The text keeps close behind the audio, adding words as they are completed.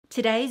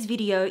Today's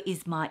video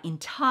is my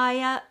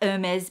entire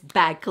Hermes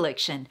bag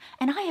collection,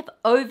 and I have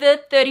over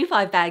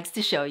 35 bags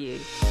to show you.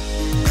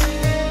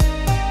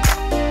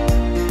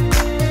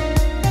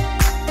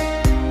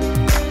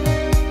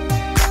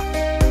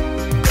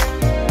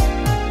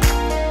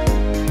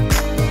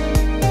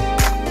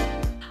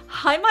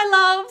 Hi my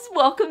loves,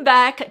 welcome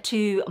back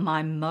to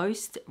my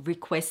most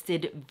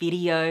requested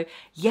video.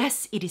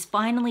 Yes, it is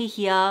finally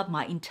here,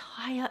 my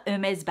entire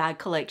Hermes bag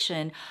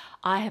collection.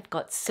 I have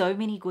got so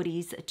many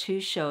goodies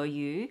to show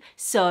you.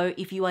 So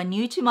if you are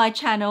new to my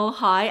channel,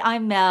 hi,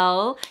 I'm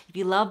Mel. If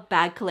you love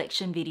bag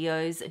collection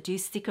videos, do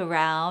stick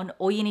around.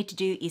 All you need to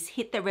do is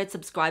hit the red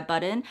subscribe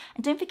button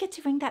and don't forget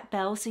to ring that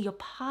bell so you're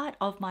part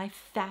of my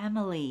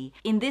family.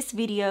 In this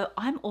video,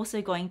 I'm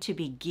also going to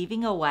be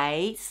giving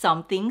away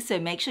something,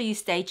 so make sure you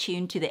stay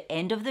tuned to the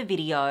end of the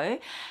video.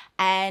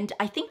 And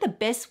I think the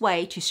best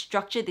way to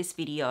structure this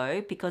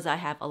video, because I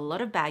have a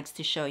lot of bags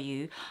to show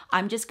you,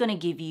 I'm just going to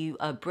give you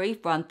a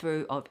brief run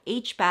through of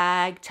each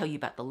bag, tell you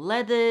about the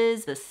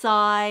leathers, the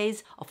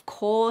size, of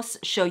course,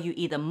 show you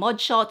either mod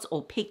shots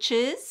or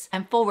pictures.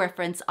 And for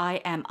reference,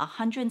 I am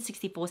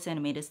 164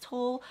 centimeters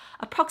tall,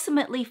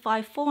 approximately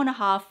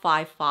 5'4.5",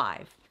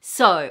 5'5".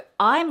 So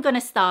I'm going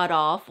to start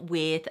off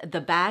with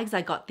the bags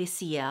I got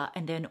this year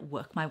and then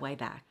work my way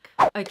back.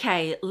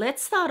 Okay,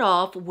 let's start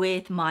off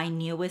with my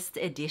newest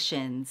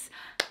additions,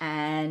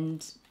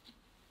 and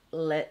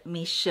let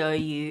me show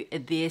you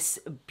this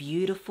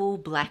beautiful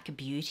black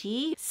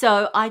beauty.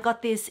 So I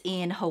got this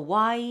in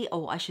Hawaii,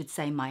 or I should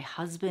say my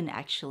husband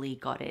actually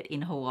got it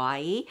in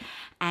Hawaii,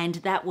 and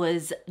that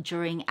was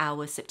during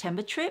our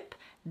September trip.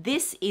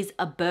 This is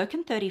a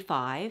Birkin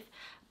 35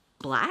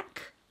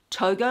 black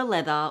Togo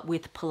leather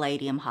with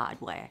palladium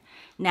hardware.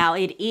 Now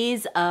it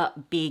is a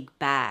big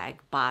bag,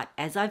 but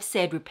as I've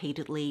said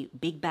repeatedly,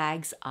 big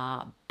bags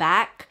are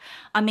back.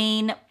 I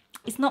mean,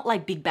 it's not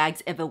like big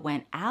bags ever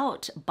went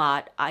out,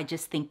 but I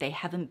just think they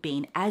haven't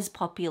been as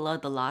popular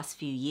the last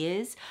few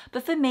years.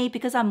 But for me,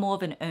 because I'm more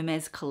of an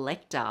Hermes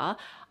collector,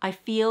 I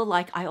feel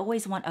like I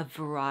always want a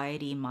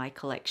variety in my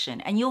collection.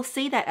 And you'll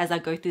see that as I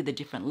go through the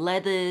different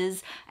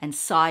leathers and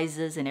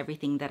sizes and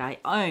everything that I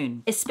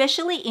own.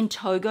 Especially in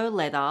Togo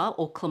leather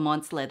or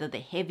Clemence leather, the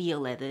heavier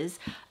leathers,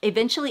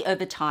 eventually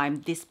over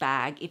time, this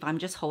bag, if I'm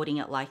just holding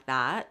it like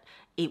that,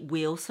 it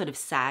will sort of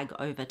sag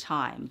over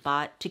time.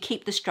 But to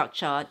keep the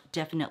structure,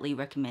 definitely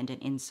recommend an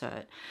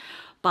insert.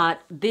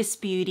 But this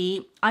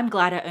beauty, I'm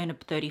glad I own a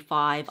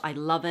 35. I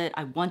love it.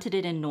 I wanted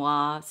it in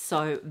noir,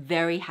 so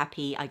very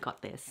happy I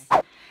got this.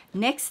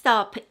 Next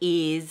up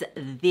is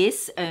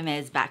this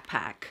Hermes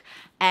backpack,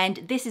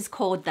 and this is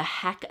called the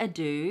Hack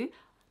Ado.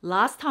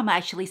 Last time I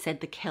actually said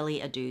the Kelly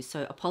Ado,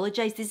 so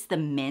apologize. This is the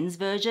men's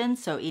version,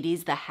 so it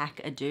is the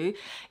Hack Ado.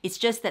 It's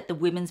just that the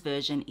women's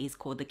version is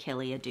called the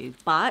Kelly Ado,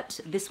 but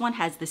this one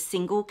has the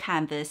single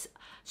canvas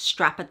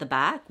strap at the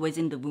back, whereas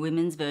in the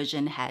women's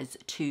version has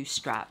two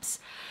straps.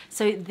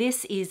 So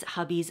this is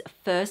hubby's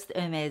first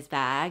Hermes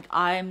bag.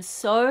 I'm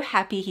so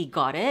happy he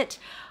got it.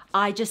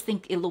 I just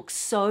think it looks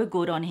so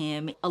good on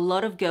him. A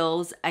lot of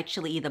girls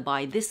actually either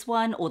buy this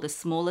one or the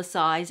smaller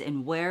size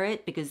and wear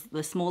it, because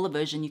the smaller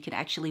version, you can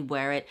actually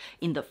wear it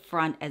in the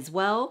front as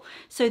well.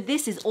 So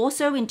this is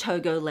also in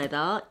Togo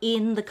leather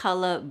in the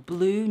color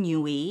Blue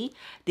Nuit,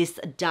 this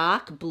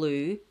dark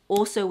blue,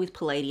 also with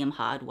palladium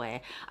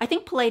hardware. I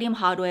think palladium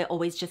hardware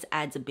always just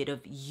adds a bit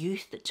of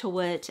youth to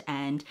it.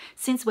 And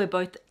since we're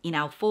both in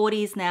our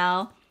 40s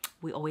now,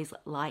 we always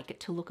like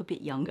to look a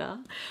bit younger,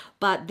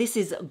 but this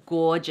is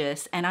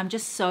gorgeous and I'm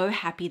just so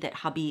happy that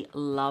hubby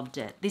loved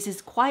it. This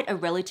is quite a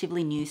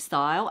relatively new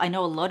style. I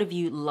know a lot of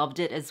you loved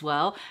it as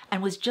well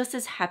and was just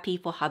as happy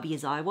for hubby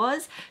as I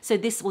was. So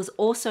this was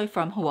also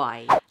from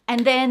Hawaii.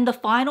 And then the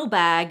final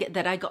bag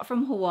that I got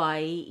from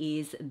Hawaii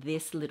is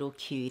this little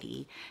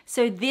cutie.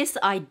 So this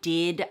I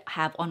did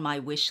have on my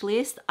wish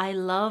list. I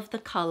love the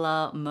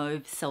color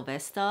Mauve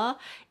Sylvester.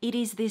 It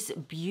is this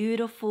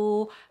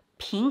beautiful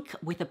pink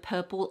with a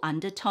purple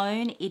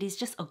undertone. It is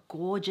just a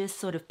gorgeous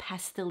sort of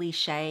pastel-y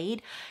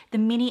shade. The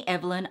Mini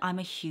Evelyn I'm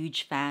a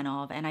huge fan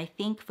of, and I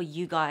think for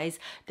you guys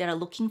that are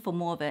looking for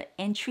more of an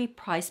entry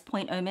price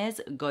point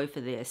Hermes, go for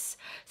this.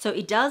 So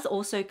it does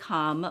also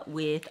come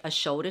with a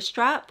shoulder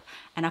strap,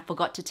 and I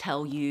forgot to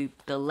tell you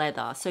the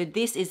leather. So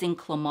this is in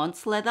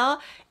Clemence leather.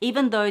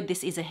 Even though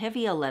this is a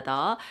heavier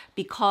leather,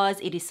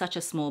 because it is such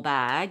a small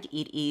bag,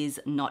 it is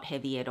not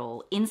heavy at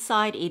all.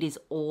 Inside it is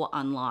all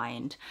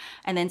unlined.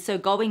 And then so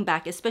going back,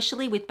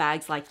 especially with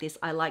bags like this,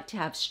 I like to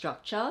have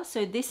structure.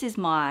 So this is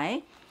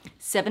my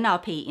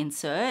 7RP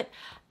insert,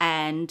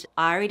 and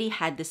I already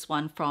had this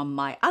one from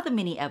my other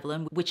Mini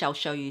Evelyn, which I'll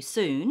show you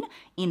soon,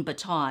 in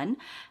baton.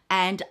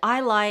 And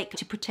I like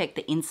to protect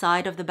the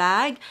inside of the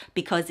bag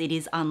because it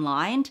is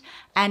unlined.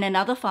 And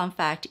another fun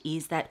fact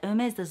is that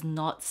Hermes does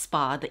not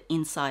spar the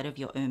inside of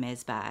your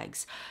Hermes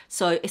bags.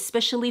 So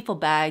especially for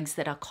bags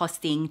that are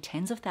costing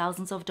tens of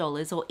thousands of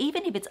dollars, or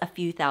even if it's a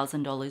few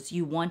 $1,000s,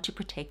 you want to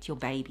protect your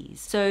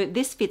babies. So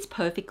this fits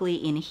perfectly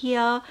in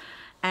here,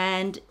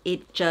 and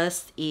it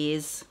just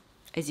is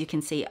as you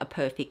can see, a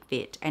perfect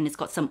fit, and it's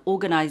got some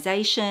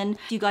organization.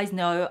 You guys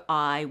know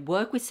I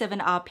work with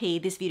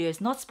 7RP. This video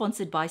is not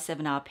sponsored by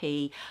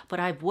 7RP, but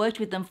I've worked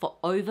with them for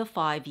over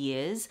 5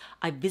 years.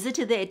 I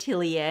visited their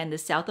atelier in the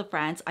south of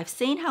France. I've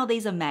seen how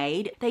these are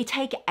made. They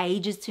take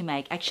ages to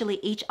make. Actually,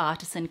 each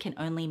artisan can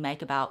only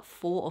make about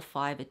 4 or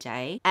 5 a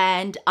day.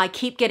 And I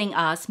keep getting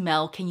asked,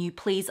 Mel, can you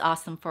please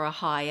ask them for a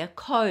higher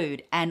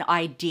code? And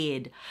I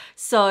did.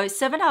 So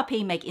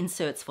 7RP make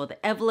inserts for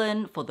the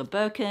Evelyn, for the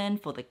Birkin,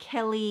 for the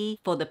Kelly,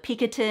 for the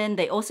Picotin.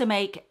 They also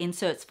make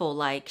inserts for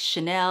like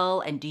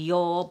Chanel and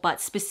Dior, but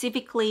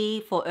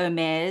specifically for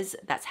Hermes,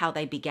 that's how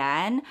they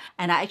began.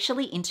 And I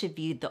actually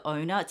interviewed the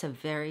owner. It's a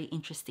very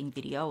interesting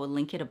video. I'll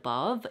link it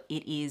above.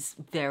 It is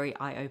very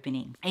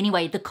eye-opening.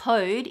 Anyway, the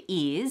code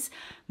is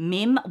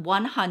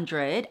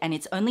MIM100 and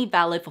it's only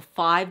valid for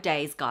 5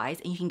 days, guys,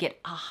 and you can get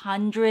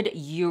 100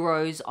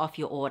 euros off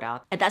your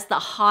order. And that's the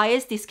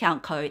highest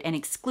discount code and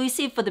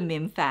exclusive for the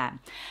MIM fam.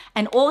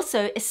 And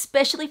also,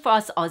 especially for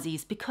us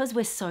Aussies, because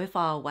we're so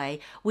far away,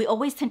 we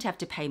always tend to have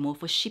to pay more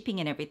for shipping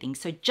and everything.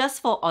 So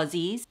just for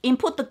Aussies,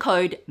 input the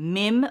code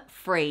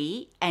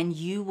MIMFREE and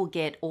you will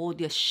get all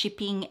your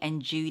shipping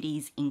and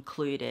duties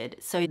included.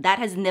 So that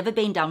has never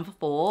been done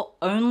before,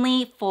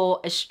 only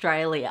for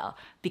Australia,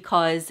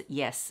 because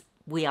yes,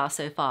 we are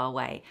so far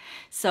away.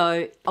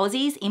 So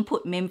Aussies,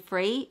 input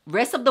MIMFREE.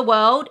 Rest of the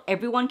world,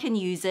 everyone can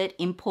use it.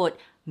 Input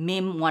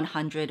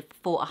MIM100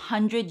 for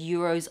 100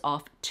 euros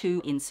off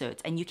 2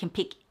 inserts, and you can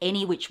pick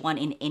any which one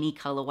in any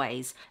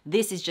colorways.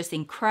 This is just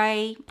in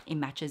cray. It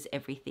matches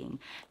everything.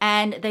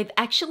 And they've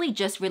actually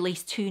just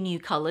released 2 new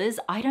colors.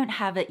 I don't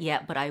have it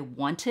yet, but I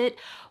want it.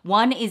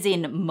 One is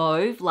in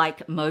mauve,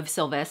 like Mauve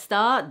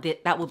Sylvester.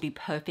 That would be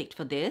perfect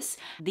for this.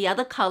 The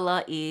other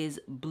color is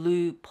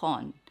Blue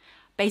Pond.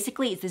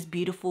 Basically, it's this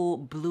beautiful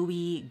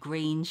bluey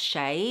green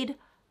shade.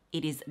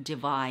 It is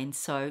divine,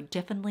 so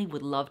definitely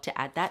would love to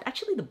add that.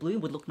 Actually, the blue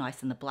would look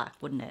nice in the black,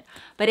 wouldn't it?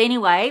 But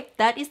anyway,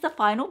 that is the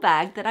final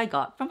bag that I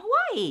got from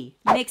Hawaii.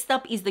 Next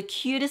up is the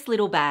cutest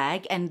little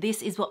bag, and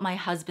this is what my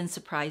husband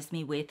surprised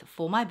me with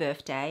for my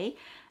birthday.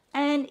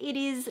 And it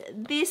is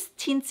this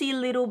tinsy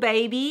little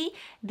baby.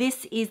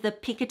 This is the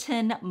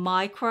Picotin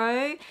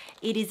Micro.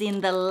 It is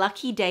in the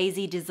Lucky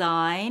Daisy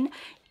design.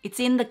 It's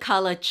in the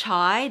color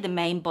chai, the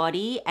main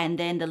body, and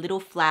then the little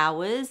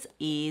flowers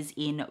is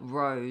in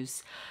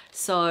rose.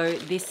 So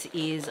this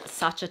is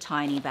such a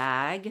tiny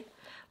bag,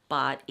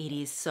 but it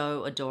is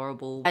so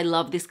adorable. I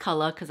love this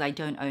color because I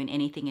don't own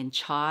anything in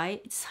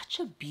chai. It's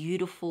such a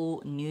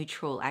beautiful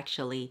neutral,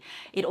 actually.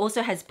 It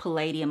also has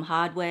palladium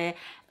hardware,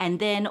 and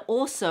then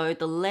also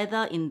the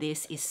leather in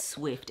this is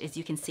Swift. As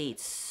you can see,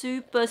 it's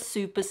super,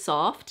 super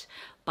soft,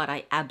 but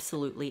I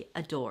absolutely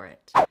adore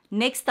it.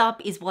 Next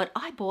up is what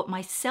I bought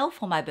myself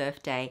for my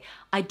birthday.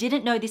 I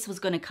didn't know this was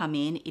going to come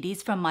in. It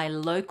is from my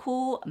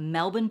local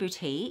Melbourne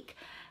boutique,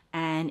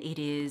 and it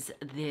is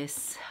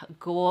this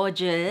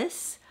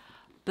gorgeous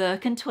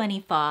Birkin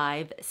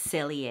 25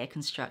 Cellier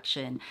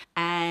construction.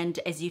 And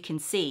as you can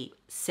see,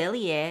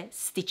 Cellier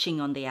stitching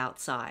on the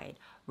outside.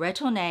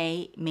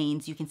 Retourné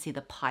means you can see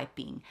the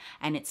piping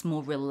and it's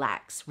more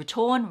relaxed.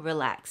 Retourne,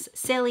 relax.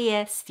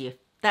 Cellier, stiff.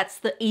 That's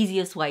the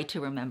easiest way to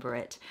remember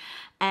it.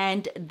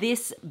 And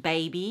this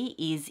baby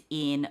is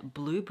in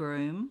Blue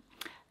Broom.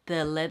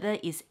 The leather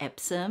is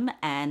Epsom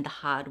and the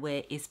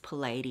hardware is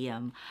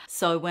palladium.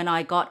 So when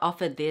I got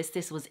offered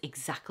this was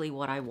exactly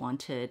what I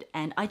wanted.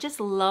 And I just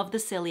love the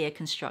Cellier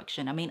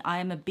construction. I mean, I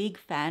am a big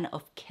fan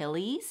of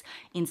Kelly's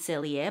in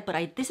Cellier,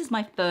 but this is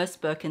my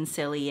first Birkin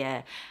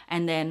Cellier.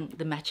 And then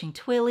the matching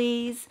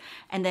twillies.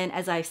 And then,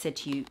 as I said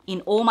to you,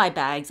 in all my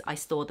bags, I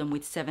store them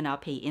with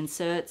 7RP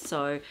inserts.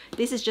 So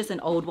this is just an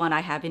old one I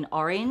have in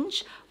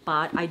orange,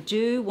 but I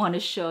do want to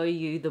show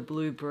you the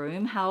Blue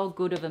Broom. How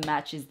good of a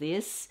match is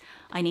this?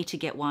 I need to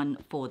get one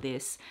for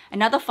this.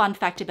 Another fun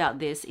fact about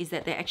this is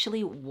that they're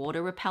actually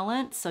water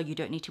repellent, so you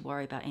don't need to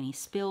worry about any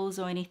spills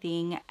or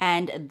anything.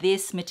 And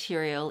this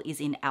material is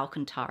in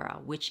Alcantara,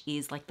 which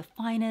is like the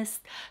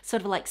finest,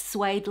 sort of like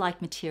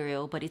suede-like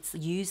material, but it's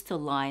used to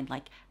line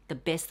like the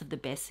best of the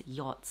best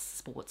yachts,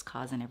 sports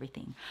cars and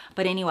everything.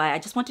 But anyway, I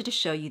just wanted to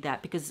show you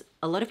that because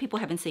a lot of people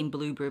haven't seen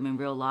Blue Broom in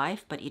real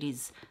life, but it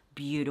is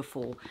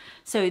beautiful.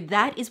 So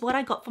that is what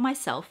I got for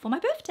myself for my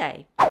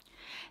birthday.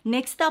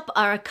 Next up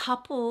are a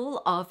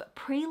couple of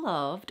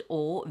pre-loved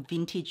or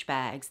vintage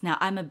bags. Now,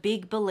 I'm a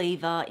big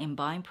believer in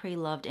buying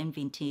pre-loved and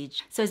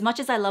vintage. So as much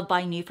as I love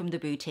buying new from the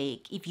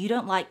boutique, if you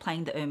don't like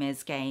playing the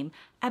Hermes game,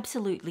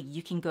 absolutely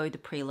you can go the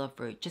pre-loved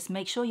route. Just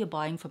make sure you're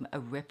buying from a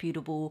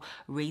reputable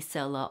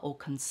reseller or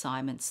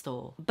consignment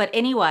store. But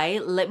anyway,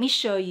 let me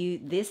show you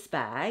this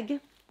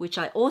bag, which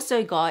I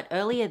also got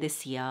earlier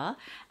this year.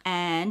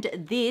 And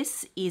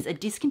this is a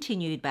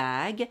discontinued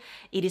bag.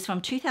 It is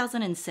from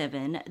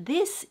 2007.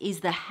 This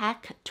is the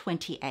Hack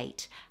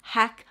 28.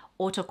 Hack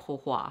haute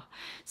couture.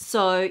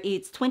 So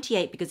it's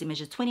 28 because it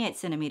measures 28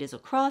 centimeters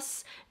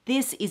across.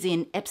 This is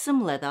in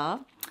Epsom leather.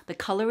 The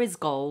color is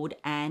gold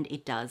and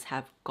it does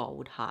have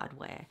gold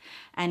hardware.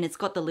 And it's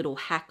got the little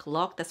hack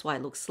lock. That's why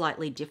it looks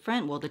slightly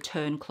different. Well, the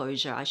turn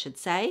closure, I should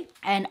say.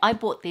 And I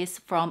bought this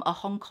from a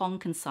Hong Kong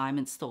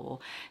consignment store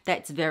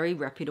that's very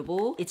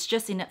reputable. It's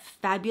just in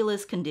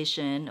fabulous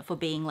condition for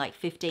being like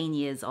 15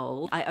 years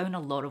old. I own a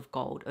lot of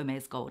gold,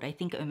 Hermes gold. I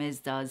think Hermes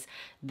does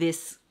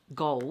this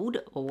gold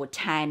or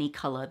tanny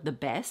color the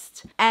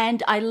best,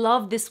 and I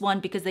love this one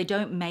because they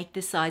don't make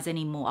this size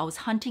anymore. I was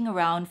hunting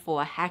around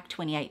for a hack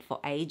 28 for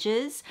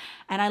ages,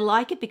 and I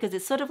like it because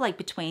it's sort of like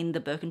between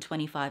the Birkin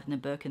 25 and the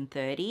Birkin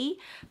 30,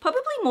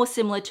 probably more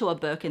similar to a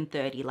Birkin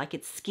 30. Like,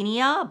 it's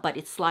skinnier but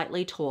it's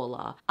slightly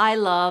taller. I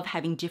love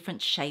having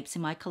different shapes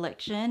in my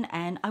collection,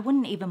 and I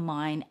wouldn't even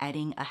mind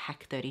adding a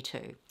hack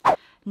 32.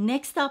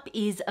 Next up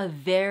is a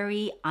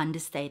very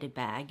understated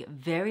bag,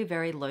 very,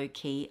 very low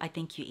key. I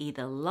think you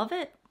either love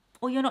it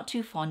or you're not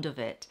too fond of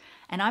it.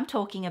 And I'm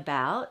talking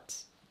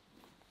about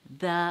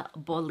the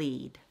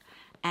Bolide.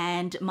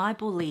 And my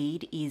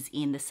Bolide is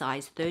in the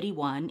size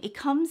 31. It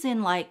comes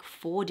in like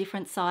 4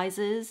 different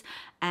sizes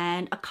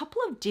and a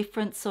couple of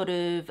different sort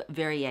of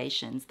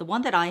variations. The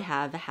one that I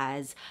have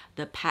has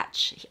the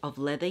patch of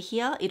leather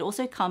here. It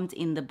also comes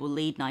in the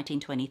Bolide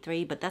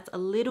 1923, but that's a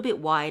little bit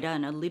wider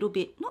and a little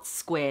bit, not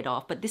squared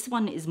off, but this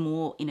one is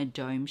more in a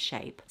dome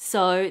shape.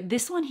 So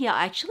this one here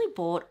I actually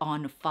bought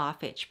on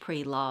Farfetch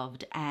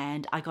pre-loved,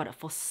 and I got it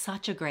for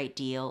such a great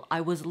deal.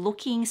 I was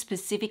looking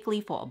specifically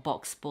for a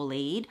box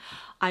Bolide.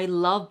 I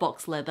love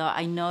box leather.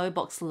 I know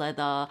box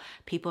leather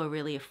people are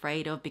really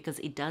afraid of because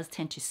it does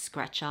tend to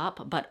scratch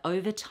up, but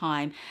over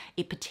time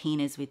it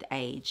patinas with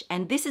age.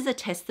 And this is a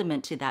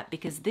testament to that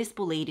because this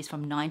Bolide is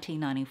from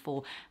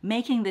 1994,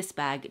 making this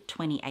bag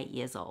 28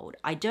 years old.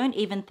 I don't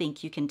even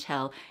think you can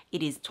tell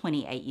it is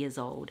 28 years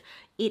old.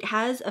 It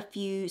has a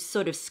few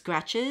sort of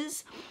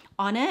scratches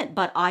on it,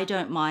 but I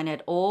don't mind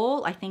at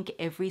all. I think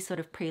every sort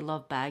of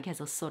pre-loved bag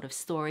has a sort of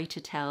story to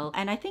tell,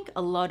 and I think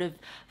a lot of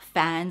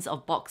fans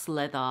of box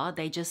leather,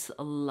 they just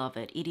love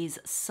it. It is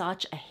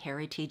such a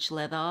heritage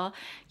leather.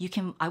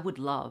 I would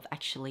love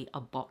actually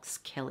a box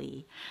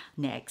Kelly.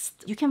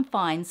 Next, you can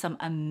find some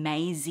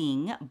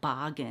amazing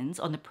bargains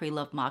on the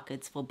pre-loved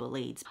markets for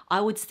Bolides.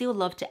 I would still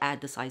love to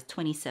add the size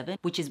 27,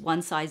 which is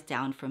one size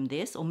down from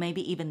this, or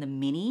maybe even the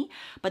mini,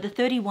 but the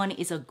 31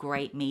 is a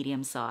great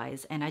medium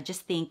size, and I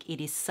just think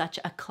it is such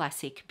a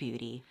classic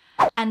beauty.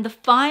 And the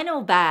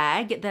final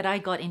bag that I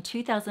got in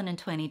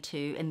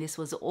 2022, and this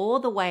was all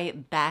the way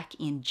back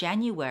in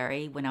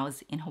January when I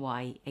was in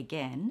Hawaii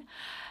again.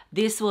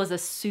 This was a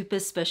super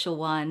special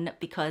one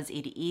because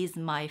it is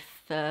my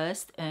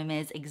first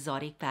Hermes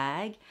exotic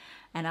bag,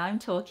 and I'm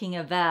talking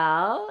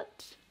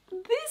about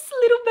this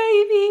little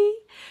baby.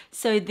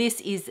 So this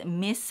is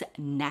Miss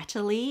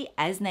Natalie,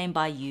 as named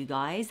by you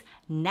guys.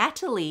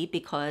 Natalie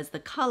because the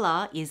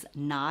color is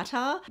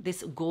nata,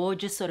 this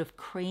gorgeous sort of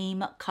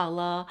cream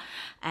color,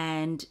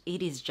 and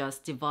it is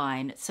just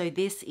divine. So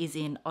this is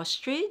in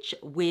ostrich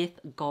with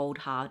gold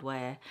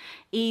hardware.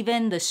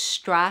 Even the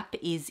strap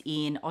is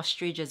in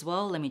ostrich as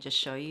well. Let me just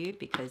show you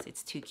because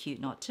it's too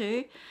cute not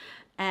to.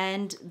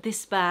 And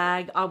this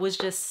bag, I was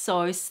just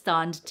so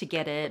stunned to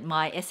get it.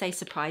 My SA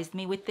surprised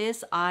me with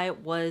this. I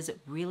was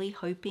really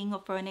hoping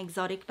for an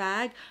exotic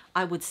bag.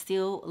 I would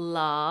still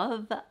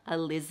love a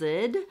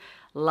lizard.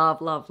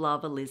 Love, love,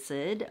 love a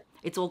lizard.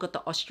 It's all got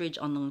the ostrich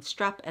on the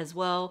strap as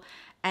well.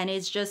 And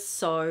it's just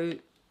so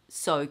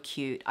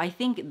cute. I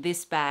think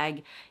this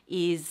bag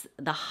is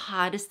the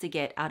hardest to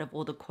get out of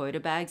all the quota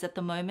bags at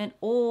the moment,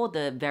 or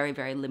the very,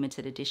 very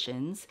limited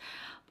editions.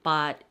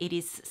 But it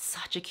is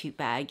such a cute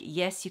bag.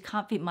 Yes, you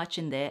can't fit much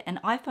in there. An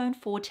iPhone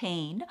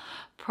 14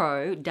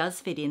 Pro does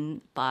fit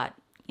in, but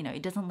you know,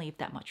 it doesn't leave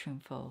that much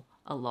room for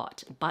a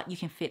lot, but you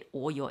can fit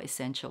all your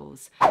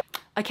essentials.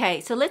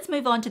 Okay, so let's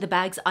move on to the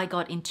bags I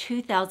got in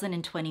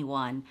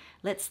 2021.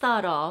 Let's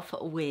start off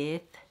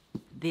with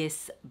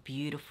this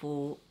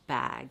beautiful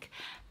bag.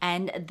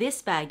 And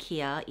this bag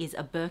here is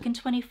a Birkin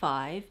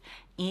 25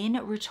 in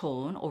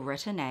rattan or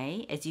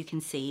rattan. As you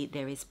can see,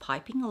 there is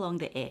piping along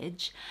the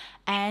edge.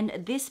 And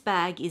this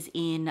bag is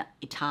in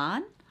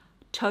Itan,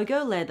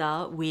 Togo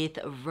leather with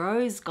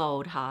rose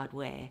gold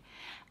hardware.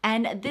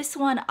 And this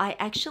one I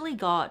actually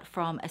got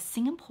from a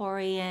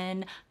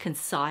Singaporean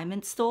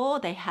consignment store.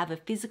 They have a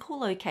physical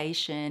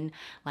location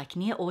like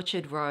near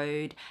Orchard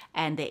Road,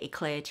 and they're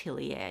Eclair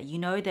Tillier. You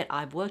know that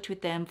I've worked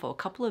with them for a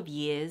couple of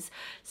years.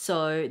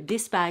 So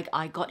this bag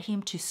I got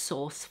him to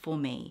source for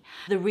me.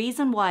 The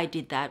reason why I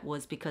did that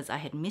was because I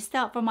had missed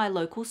out from my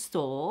local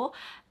store,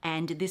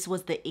 and this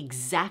was the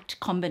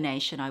exact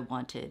combination I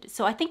wanted.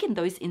 So I think in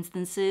those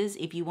instances,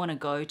 if you want to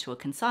go to a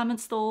consignment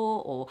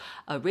store or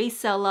a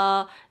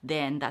reseller,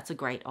 then that's a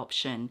great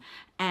option.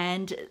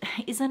 And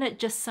isn't it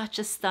just such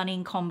a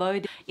stunning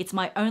combo? It's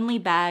my only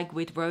bag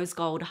with rose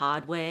gold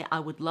hardware. I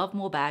would love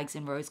more bags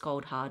in rose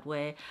gold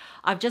hardware.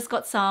 I've just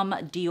got some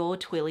Dior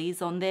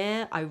Twillies on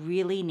there. I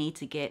really need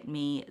to get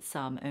me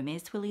some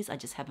Hermes Twillies. I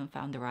just haven't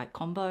found the right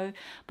combo.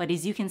 But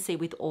as you can see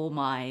with all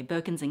my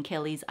Birkins and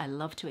Kellys, I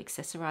love to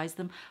accessorize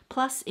them.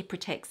 Plus it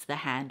protects the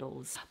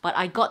handles. But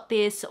I got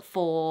this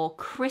for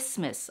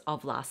Christmas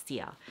of last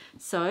year.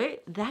 So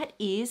that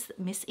is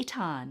Miss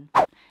Itan.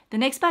 The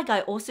next bag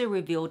I also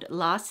revealed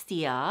last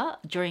year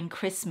during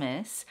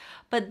Christmas,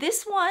 but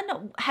this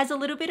one has a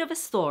little bit of a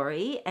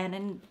story,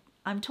 and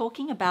I'm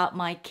talking about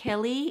my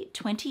Kelly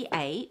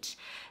 28.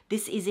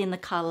 This is in the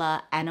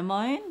color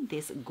Anemone,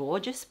 this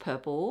gorgeous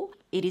purple.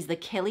 It is the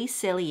Kelly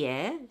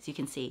Cellier, as you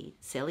can see,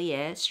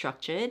 Cellier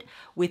structured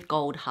with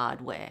gold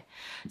hardware.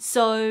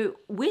 So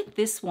with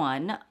this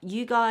one,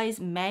 you guys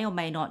may or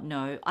may not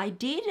know, I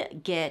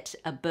did get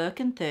a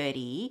Birkin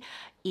 30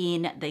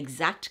 in the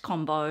exact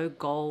combo,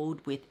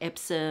 gold with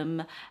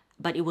Epsom,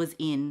 but it was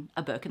in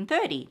a Birkin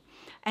 30.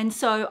 And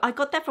so I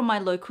got that from my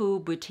local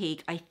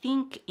boutique, I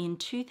think in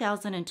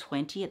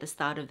 2020 at the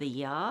start of the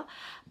year.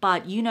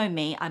 But you know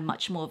me, I'm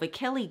much more of a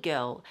Kelly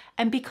girl.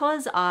 And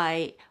because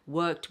I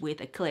worked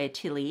with a Claire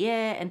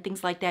Tillier and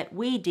things like that,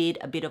 we did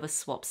a bit of a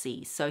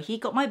swapsy. So he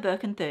got my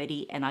Birkin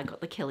 30 and I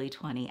got the Kelly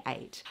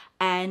 28.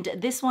 And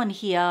this one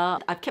here,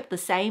 I've kept the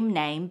same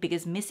name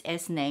because Miss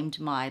S named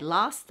my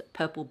last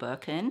purple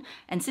Birkin.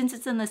 And since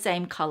it's in the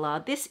same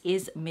color, this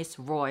is Miss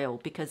Royal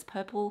because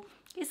purple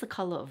is the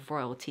color of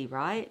royalty,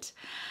 right?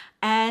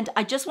 And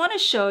I just want to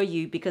show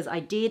you because I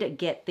did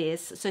get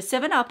this. So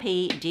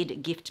 7RP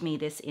did gift me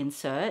this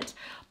insert,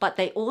 but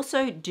they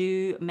also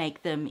do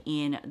make them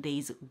in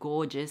these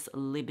gorgeous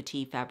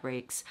Liberty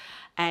fabrics.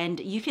 And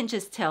you can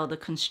just tell the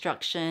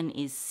construction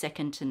is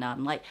second to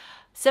none. Like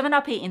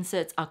 7RP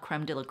inserts are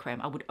creme de la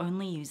creme. I would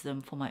only use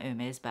them for my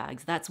Hermes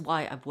bags. That's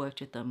why I've worked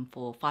with them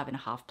for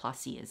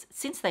 5.5+ years,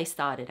 since they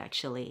started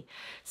actually.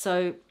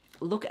 So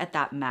look at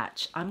that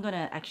match. I'm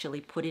gonna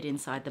actually put it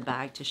inside the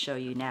bag to show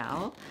you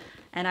now.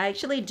 And I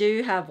actually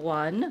do have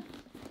one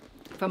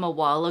from a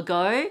while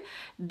ago.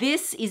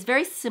 This is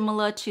very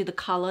similar to the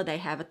color they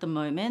have at the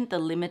moment, the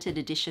limited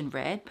edition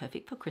red,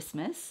 perfect for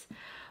Christmas.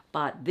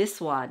 But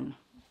this one,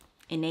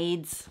 it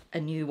needs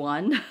a new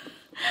one.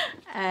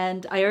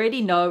 And I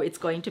already know it's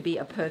going to be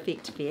a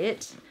perfect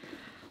fit,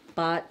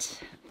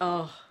 but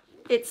oh,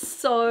 it's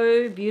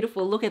so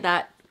beautiful. Look at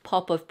that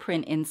pop of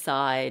print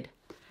inside.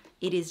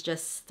 It is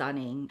just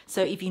stunning.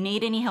 So if you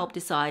need any help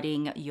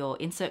deciding your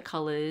insert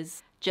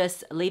colors,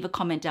 just leave a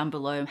comment down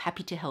below. I'm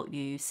happy to help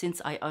you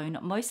since I own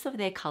most of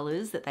their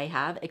colors that they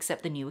have,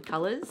 except the newer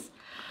colors.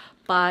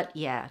 But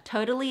yeah,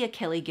 totally a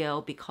Kelly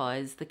girl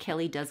because the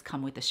Kelly does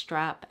come with a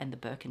strap and the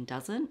Birkin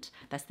doesn't.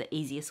 That's the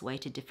easiest way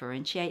to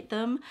differentiate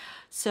them.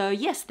 So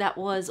yes, that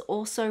was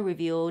also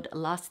revealed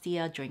last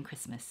year during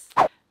Christmas.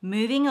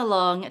 Moving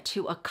along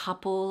to a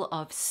couple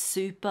of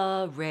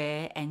super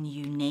rare and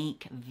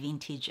unique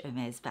vintage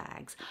Hermes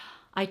bags.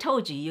 I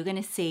told you, you're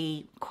gonna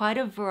see quite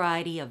a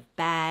variety of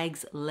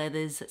bags,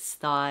 leathers,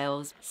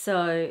 styles.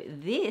 So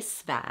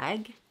this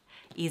bag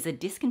is a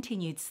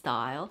discontinued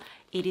style.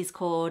 It is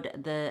called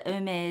the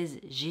Hermes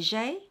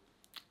Gigé.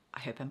 I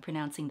hope I'm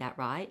pronouncing that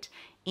right,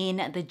 in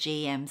the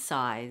GM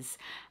size.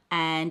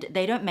 And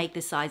they don't make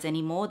this size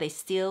anymore. They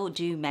still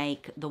do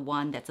make the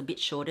one that's a bit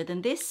shorter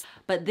than this.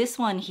 But this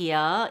one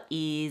here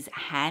is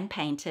hand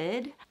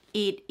painted.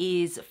 It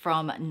is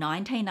from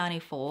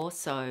 1994,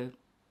 so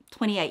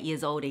 28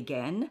 years old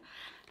again.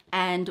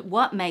 And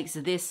what makes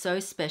this so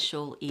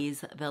special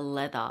is the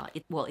leather.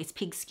 Well, it's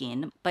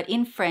pigskin, but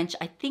in French,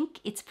 I think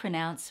it's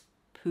pronounced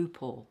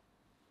poupon.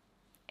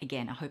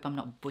 Again, I hope I'm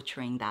not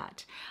butchering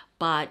that.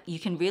 But you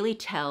can really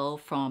tell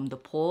from the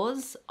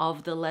pores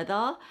of the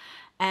leather.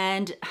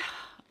 And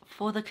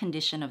for the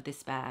condition of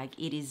this bag,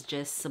 it is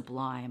just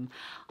sublime.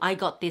 I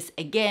got this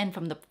again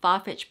from the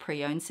Farfetch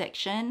pre-owned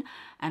section,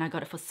 and I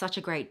got it for such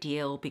a great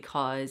deal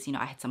because, you know,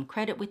 I had some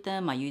credit with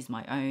them. I used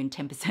my own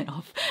 10%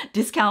 off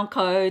discount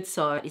code.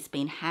 So it's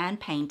been hand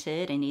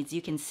painted, and as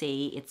you can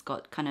see, it's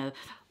got kind of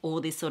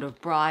all this sort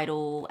of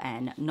bridle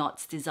and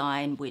knots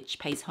design, which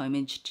pays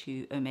homage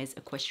to Hermes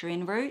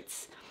equestrian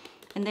roots.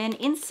 And then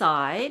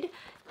inside,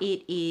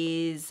 it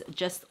is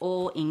just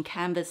all in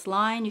canvas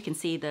line. You can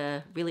see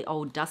the really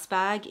old dust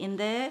bag in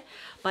there.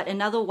 But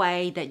another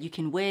way that you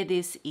can wear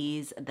this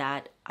is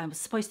that I was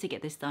supposed to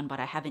get this done, but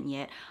I haven't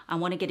yet. I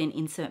want to get an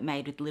insert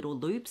made with little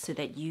loops so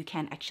that you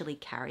can actually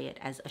carry it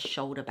as a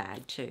shoulder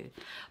bag too.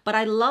 But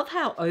I love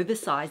how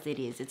oversized it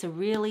is. It's a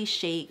really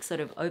chic sort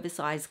of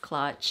oversized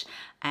clutch,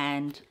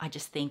 and I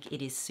just think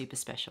it is super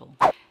special.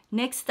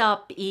 Next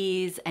up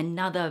is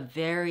another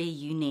very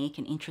unique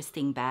and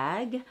interesting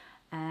bag.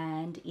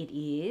 And it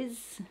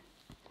is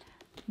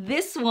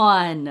this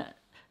one.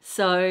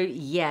 So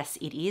yes,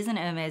 it is an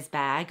Hermes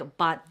bag,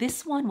 but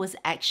this one was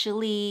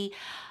actually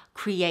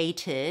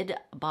created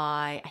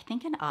by, I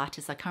think, an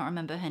artist. I can't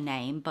remember her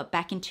name, but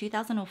back in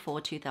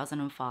 2004,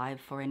 2005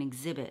 for an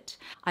exhibit.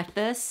 I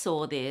first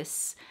saw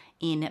this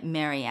in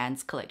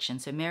Marianne's collection.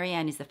 So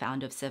Marianne is the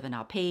founder of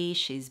 7RP.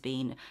 She's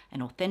been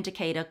an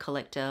authenticator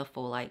collector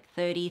for like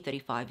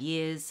 35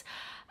 years.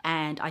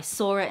 And I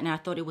saw it and I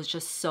thought it was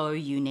just so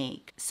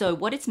unique. So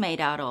what it's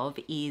made out of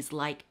is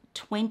like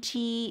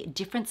 20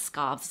 different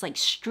scarves, like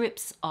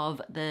strips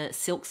of the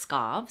silk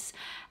scarves,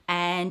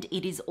 and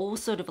it is all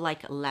sort of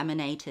like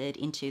laminated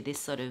into this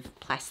sort of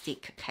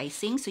plastic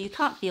casing, so you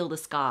can't feel the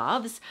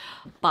scarves,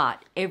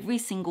 but every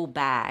single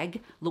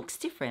bag looks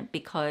different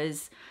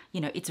because,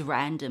 you know, it's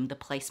random, the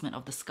placement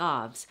of the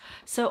scarves.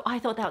 So I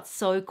thought that's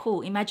so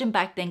cool. Imagine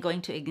back then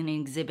going to an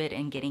exhibit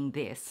and getting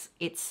this.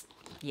 It's,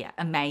 yeah,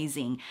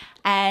 amazing.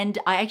 And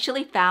I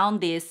actually found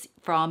this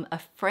from a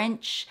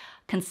French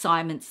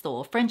consignment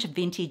store, French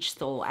vintage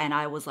store, and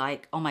I was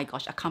like, oh my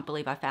gosh, I can't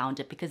believe I found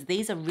it, because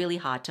these are really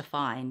hard to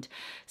find.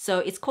 So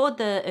it's called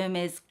the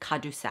Hermes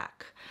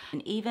Cadusac,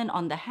 and even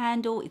on the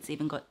handle it's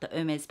even got the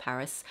Hermes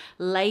Paris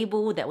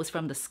label that was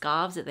from the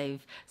scarves that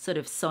they've sort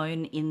of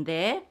sewn in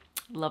there.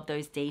 Love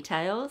those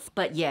details.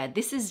 But yeah,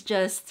 this is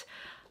just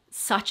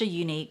such a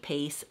unique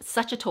piece,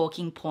 such a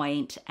talking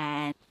point,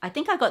 and I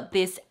think I got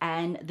this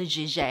and the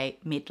Gigi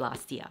mid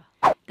last year.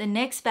 The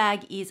next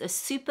bag is a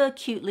super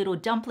cute little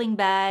dumpling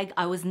bag.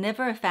 I was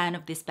never a fan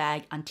of this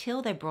bag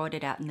until they brought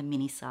it out in the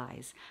mini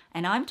size.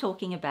 And I'm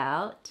talking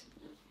about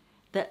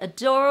the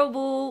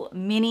adorable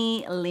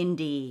mini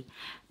Lindy.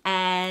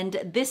 And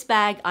this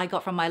bag I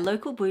got from my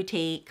local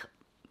boutique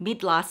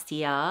mid last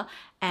year.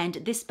 And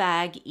this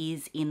bag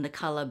is in the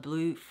color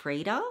Blue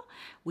Frida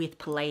with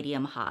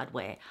palladium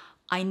hardware.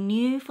 I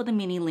knew for the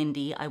mini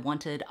Lindy I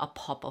wanted a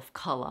pop of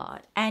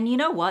color. And you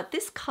know what?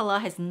 This color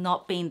has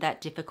not been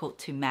that difficult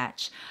to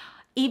match.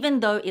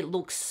 Even though it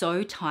looks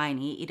so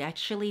tiny, it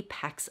actually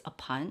packs a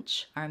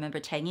punch. I remember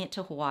taking it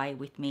to Hawaii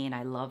with me and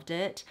I loved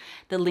it.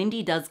 The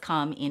Lindy does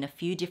come in a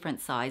few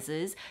different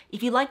sizes.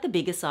 If you like the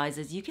bigger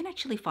sizes, you can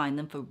actually find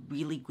them for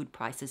really good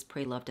prices,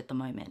 pre-loved at the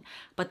moment.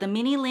 But the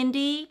mini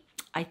Lindy,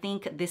 I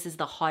think this is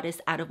the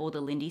hottest out of all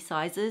the Lindy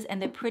sizes,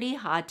 and they're pretty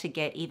hard to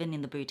get even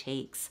in the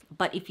boutiques.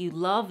 But if you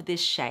love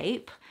this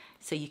shape,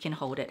 so you can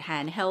hold it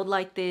handheld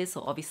like this,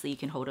 or obviously you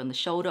can hold it on the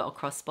shoulder or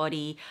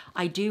crossbody,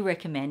 I do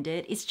recommend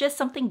it. It's just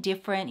something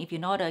different. If you're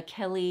not a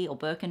Kelly or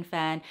Birkin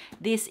fan,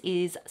 this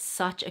is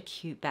such a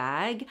cute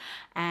bag.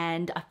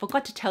 And I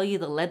forgot to tell you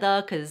the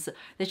leather because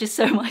there's just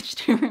so much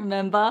to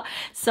remember.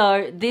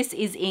 So this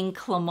is in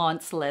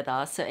Clement's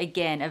leather. So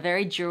again, a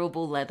very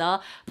durable leather,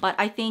 but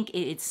I think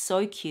it's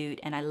so cute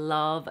and I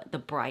love the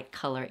bright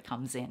color it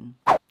comes in.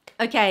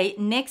 Okay,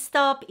 next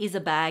up is a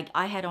bag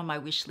I had on my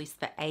wish list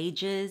for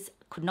ages.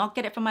 Could not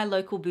get it from my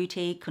local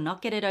boutique, could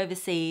not get it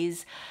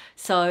overseas.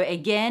 So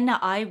again,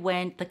 I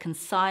went the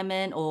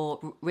consignment or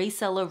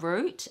reseller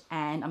route,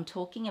 and I'm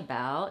talking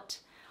about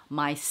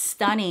my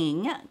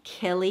stunning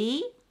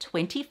Kelly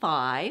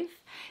 25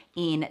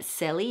 in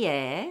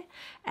Cellier.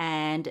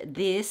 And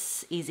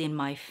this is in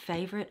my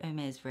favorite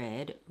Hermes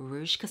red,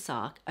 Rouge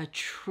Cassac, a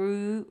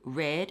true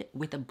red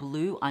with a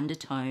blue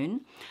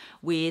undertone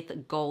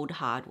with gold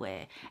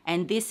hardware.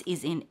 And this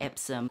is in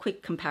Epsom.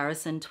 Quick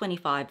comparison,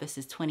 25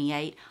 versus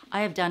 28.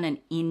 I have done an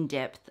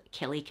in-depth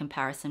Kelly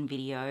comparison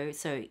video.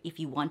 So if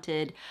you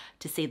wanted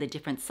to see the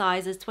different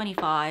sizes,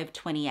 25,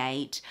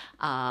 28,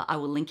 I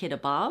will link it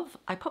above.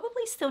 I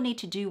probably still need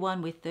to do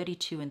one with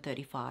 32 and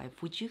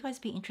 35. Would you guys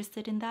be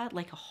interested in that?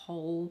 Like a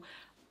whole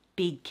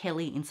big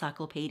Kelly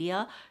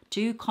encyclopedia?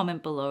 Do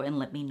comment below and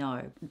let me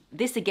know.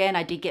 This again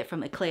I did get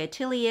from Eclair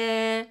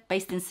Tillier,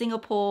 based in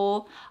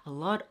Singapore. A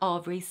lot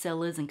of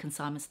resellers and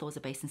consignment stores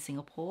are based in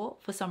Singapore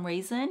for some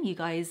reason. You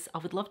guys, I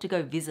would love to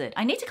go visit.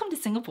 I need to come to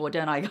Singapore,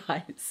 don't I,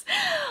 guys?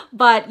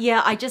 But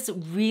yeah, I just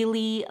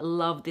really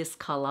love this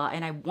color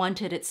and I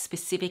wanted it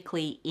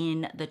specifically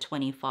in the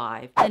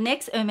 25. The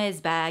next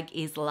Hermes bag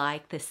is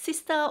like the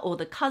sister or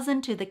the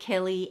cousin to the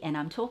Kelly, and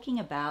I'm talking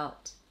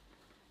about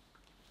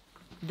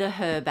the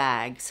Her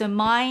bag. So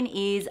mine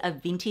is a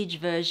vintage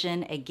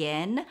version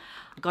again.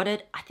 I got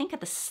it, I think, at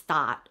the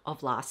start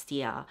of last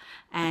year,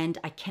 and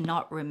I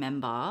cannot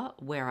remember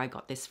where I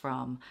got this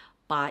from,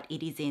 but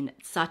it is in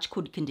such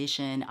good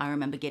condition. I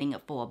remember getting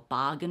it for a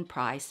bargain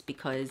price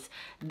because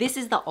this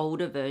is the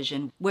older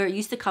version where it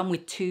used to come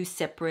with two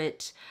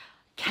separate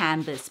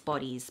canvas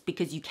bodies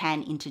because you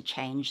can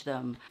interchange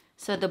them.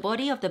 So the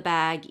body of the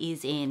bag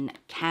is in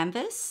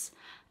canvas,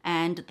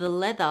 and the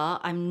leather,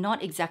 I'm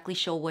not exactly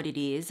sure what it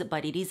is,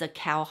 but it is a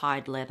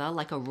cowhide leather,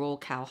 like a raw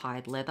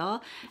cowhide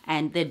leather.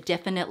 And there are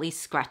definitely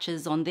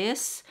scratches on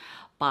this,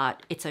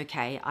 but it's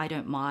okay. I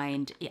don't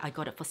mind. I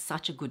got it for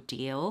such a good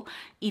deal.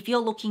 If you're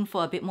looking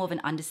for a bit more of an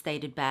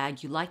understated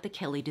bag, you like the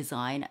Kelly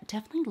design,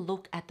 definitely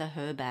look at the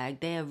Her bag.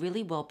 They are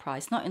really well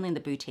priced, not only in the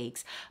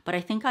boutiques, but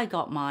I think I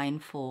got mine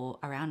for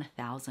around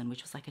 $1,000,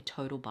 which was like a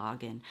total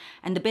bargain.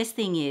 And the best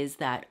thing is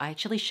that I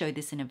actually showed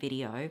this in a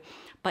video,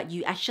 but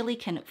you actually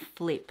can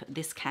flip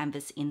this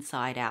canvas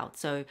inside out.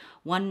 So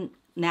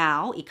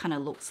now it kind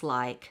of looks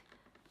like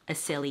a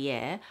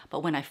cellier,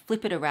 but when I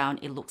flip it around,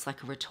 it looks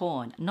like a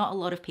raton. Not a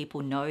lot of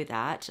people know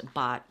that,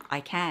 but I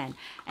can.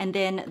 And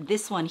then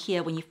this one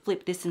here, when you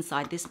flip this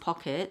inside, this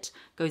pocket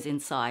goes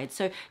inside.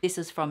 So this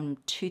is from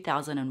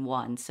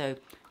 2001, so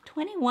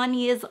 21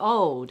 years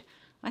old.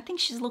 I think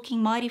she's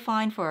looking mighty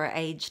fine for her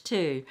age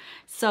too.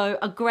 So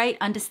a great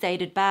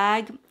understated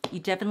bag. You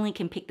definitely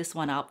can pick this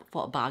one up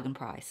for a bargain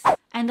price.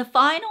 And the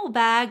final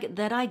bag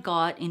that I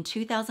got in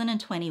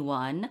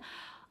 2021,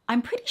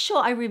 I'm pretty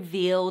sure I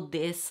revealed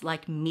this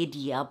like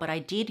mid-year, but I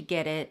did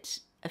get it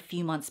a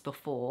few months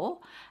before.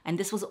 And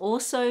this was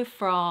also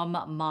from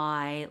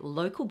my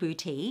local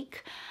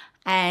boutique.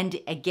 And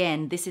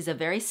again, this is a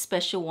very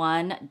special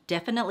one.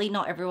 Definitely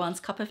not everyone's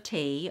cup of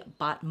tea,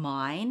 but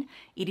mine.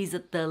 It is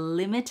the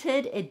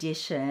limited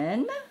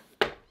edition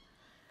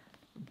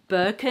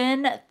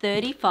Birkin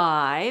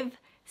 35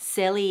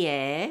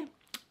 Cellier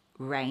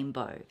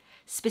Rainbow.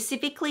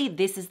 Specifically,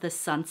 this is the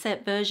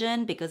sunset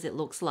version because it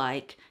looks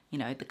like, you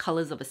know, the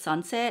colors of a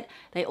sunset.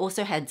 They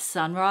also had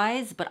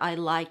sunrise, but I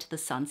liked the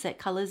sunset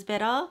colors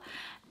better.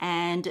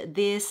 And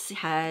this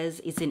is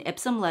in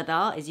Epsom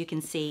leather. As you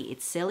can see,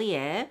 it's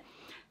Cellier,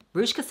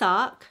 Rouge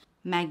Cassac,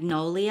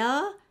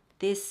 Magnolia.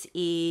 This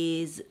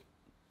is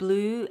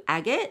blue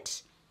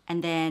agate,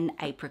 and then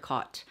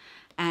apricot.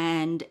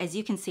 And as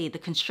you can see, the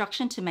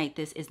construction to make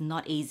this is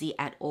not easy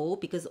at all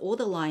because all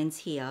the lines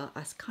here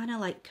are kind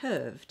of like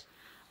curved,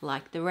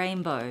 like the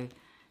rainbow.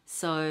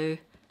 So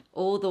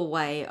all the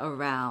way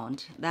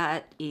around,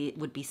 it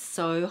would be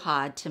so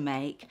hard to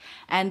make.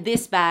 And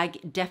this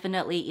bag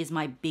definitely is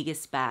my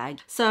biggest bag.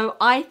 So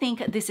I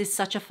think this is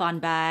such a fun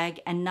bag,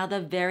 another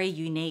very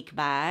unique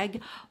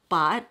bag,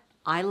 but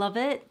I love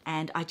it.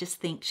 And I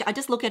just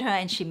look at her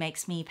and she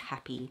makes me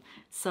happy.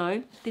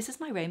 So this is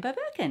my rainbow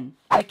Birkin.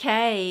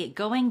 Okay,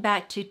 going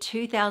back to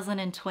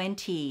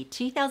 2020.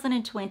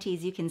 2020,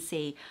 as you can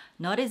see,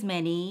 not as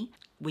many.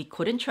 We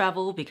couldn't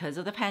travel because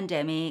of the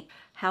pandemic.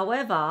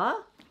 However,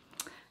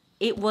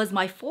 it was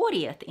my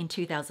 40th in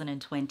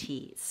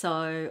 2020.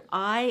 So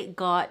I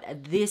got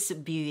this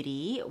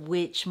beauty,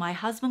 which my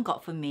husband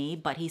got for me,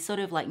 but he sort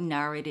of like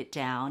narrowed it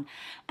down.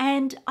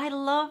 And I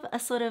love a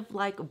sort of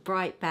like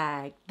bright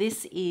bag.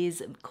 This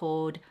is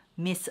called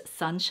Miss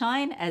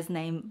Sunshine, as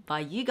named by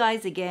you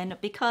guys again,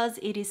 because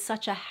it is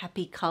such a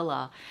happy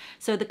color.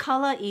 So the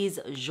color is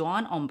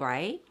Jaune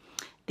Ombre.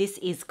 This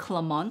is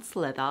Clement's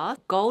leather,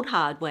 gold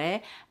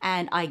hardware,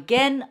 and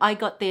again, I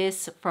got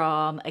this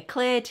from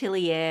Eclair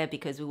Tillier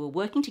because we were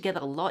working together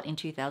a lot in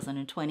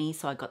 2020,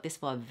 so I got this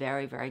for a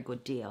very, very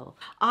good deal.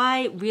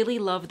 I really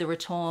love the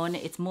raton.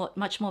 It's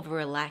much more of a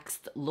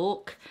relaxed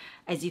look.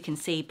 As you can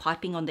see,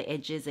 piping on the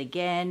edges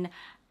again.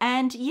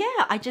 And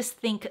yeah, I just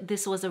think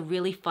this was a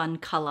really fun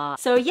color.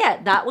 So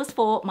yeah, that was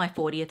for my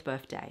 40th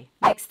birthday.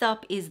 Next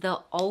up is the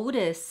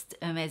oldest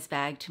Hermes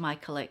bag to my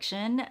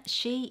collection.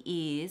 She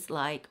is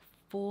like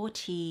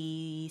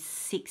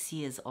 46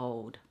 years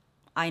old.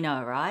 I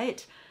know,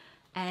 right?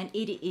 And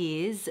it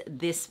is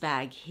this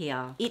bag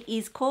here. It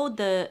is called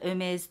the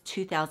Hermes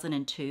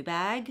 2002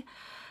 bag.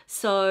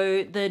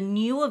 So the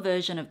newer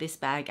version of this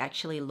bag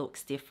actually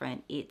looks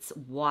different. It's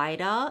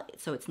wider,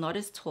 so it's not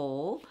as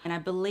tall. And I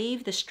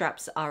believe the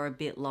straps are a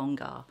bit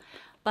longer.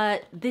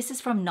 But this is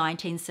from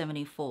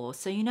 1974.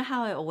 So you know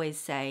how I always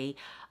say,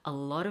 a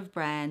lot of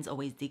brands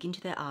always dig into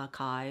their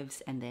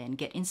archives and then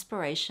get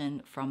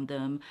inspiration from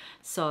them.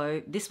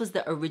 So this was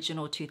the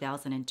original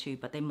 2002,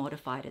 but they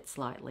modified it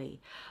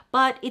slightly.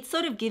 But it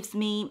sort of gives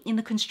me, in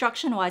the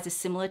construction wise, is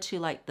similar to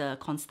like the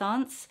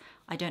Constance.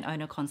 I don't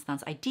own a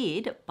Constance. I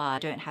did, but I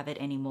don't have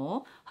it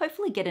anymore.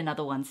 Hopefully get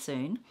another one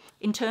soon.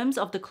 In terms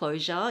of the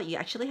closure, you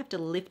actually have to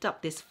lift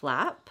up this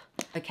flap.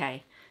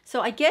 Okay. So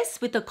I guess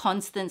with the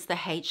Constance, the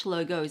H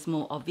logo is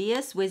more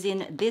obvious, whereas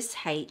in this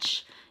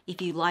H,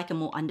 if you like a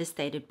more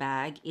understated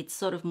bag, it's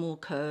sort of more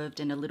curved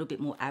and a little bit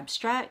more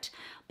abstract.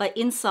 But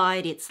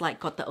inside, it's like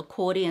got the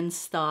accordion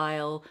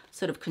style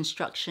sort of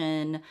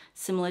construction,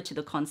 similar to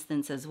the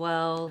Constance as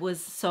well.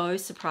 Was so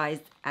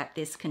surprised at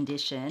this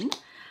condition.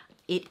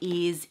 It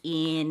is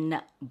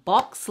in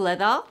box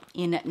leather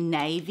in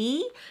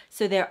navy.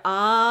 So there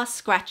are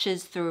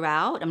scratches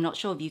throughout. I'm not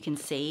sure if you can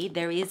see.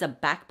 There is a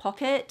back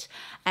pocket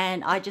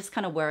and I just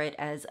kind of wear it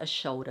as a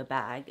shoulder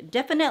bag.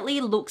 Definitely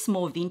looks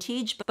more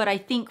vintage, but I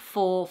think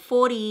for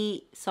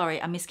 48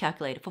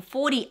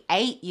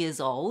 years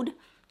old,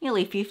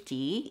 nearly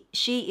 50,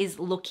 she is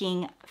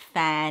looking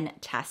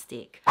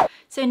fantastic.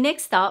 So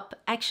next up,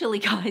 actually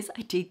guys,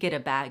 I did get a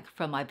bag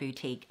from my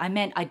boutique. I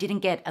didn't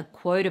get a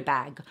quota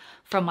bag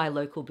from my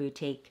local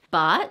boutique,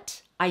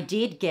 but I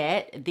did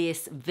get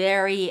this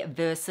very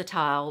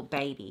versatile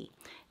baby.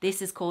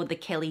 This is called the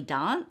Kelly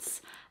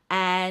Dance,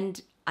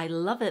 and I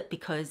love it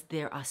because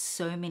there are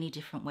so many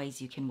different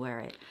ways you can wear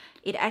it.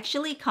 It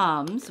actually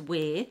comes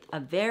with a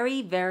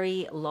very,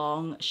 very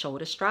long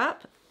shoulder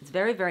strap. It's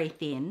very, very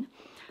thin,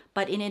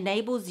 but it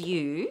enables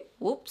you,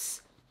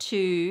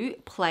 to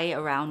play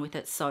around with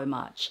it so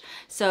much.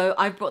 So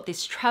I've brought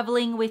this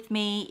traveling with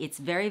me. It's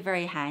very,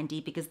 very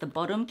handy because the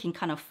bottom can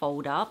kind of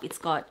fold up. It's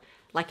got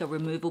like a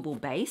removable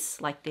base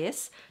like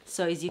this.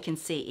 So as you can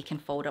see, it can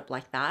fold up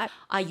like that.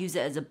 I use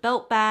it as a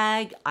belt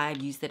bag.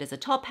 I've used it as a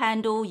top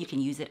handle. You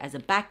can use it as a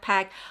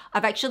backpack.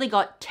 I've actually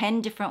got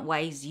 10 different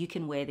ways you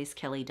can wear this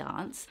Kelly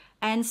dance.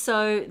 And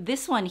so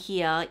this one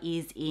here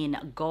is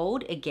in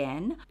gold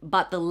again,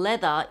 but the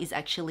leather is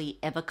actually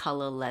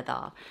Evercolor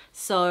leather.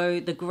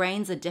 So the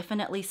grains are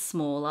definitely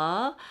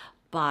smaller,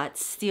 but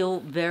still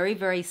very,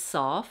 very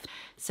soft.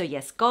 So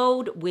yes,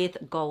 gold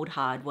with gold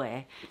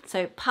hardware.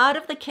 So part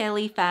of the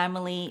Kelly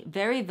family,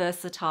 very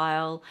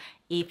versatile.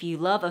 If you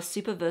love a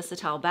super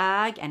versatile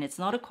bag and it's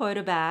not a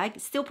quota bag,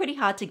 still pretty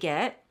hard to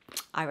get,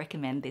 I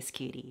recommend this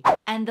cutie.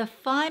 And the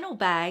final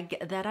bag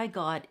that I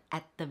got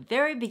at the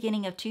very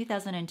beginning of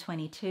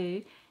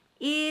 2022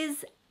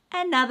 is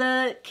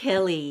another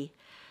Kelly.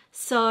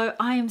 So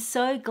I am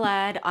so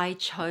glad I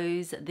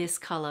chose this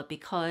color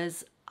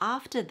because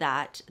after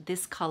that,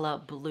 this color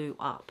blew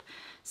up.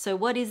 So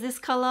what is this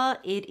color?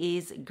 It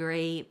is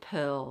Gris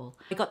Pearl.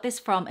 I got this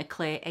from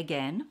Eclair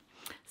again.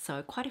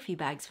 So quite a few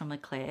bags from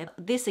Eclair.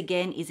 This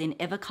again is in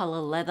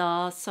Evercolor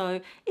leather.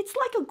 So it's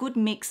like a good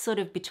mix sort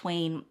of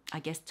between, I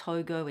guess,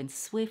 Togo and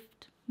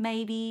Swift,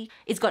 maybe.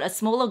 It's got a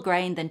smaller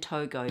grain than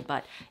Togo,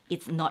 but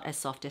it's not as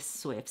soft as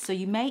Swift. So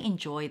you may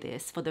enjoy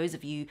this for those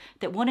of you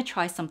that want to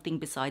try something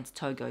besides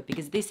Togo,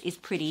 because this is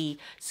pretty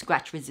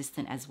scratch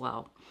resistant as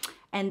well.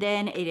 And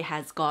then it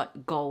has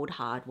got gold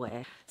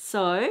hardware.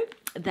 So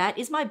that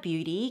is my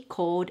beauty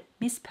called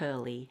Miss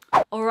Pearly.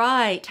 All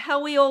right, how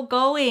are we all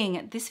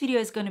going? This video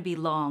is going to be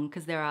long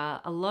because there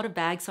are a lot of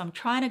bags, so I'm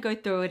trying to go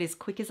through it as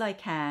quick as I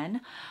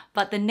can.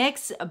 But the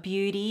next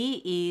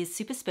beauty is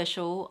super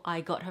special. I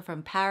got her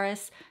from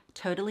Paris,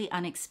 totally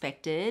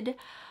unexpected,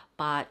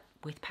 but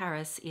with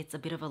Paris, it's a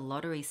bit of a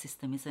lottery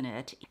system, isn't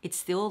it? It's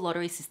still a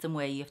lottery system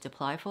where you have to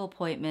apply for an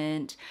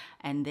appointment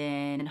and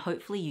then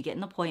hopefully you get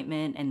an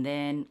appointment, and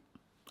then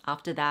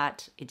after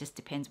that, it just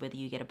depends whether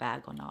you get a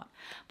bag or not.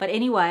 But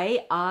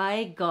anyway,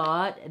 I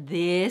got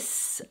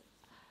this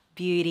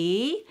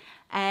beauty,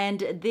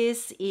 and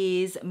this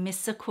is Miss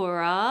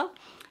Sakura,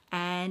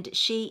 and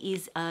she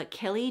is a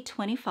Kelly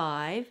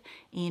 25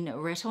 in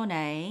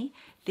Retourné.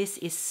 This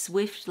is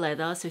Swift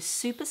leather, so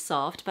super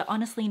soft, but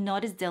honestly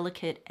not as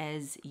delicate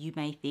as you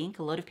may think.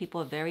 A lot of people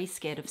are very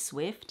scared of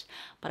Swift,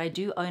 but I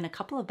do own a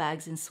couple of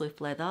bags in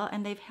Swift leather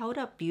and they've held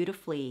up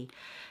beautifully.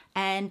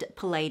 And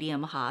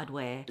palladium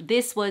hardware.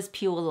 This was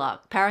pure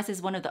luck. Paris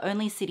is one of the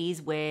only cities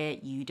where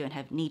you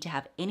don't need to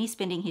have any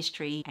spending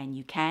history and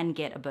you can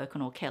get a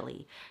Birkin or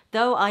Kelly.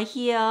 Though I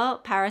hear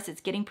Paris,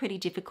 it's getting pretty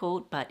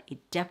difficult, but it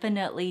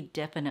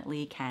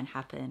definitely can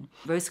happen.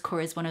 Rose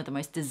Sakura is one of the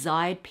most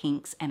desired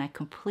pinks and I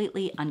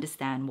completely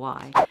understand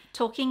why.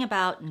 Talking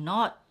about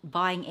not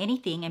buying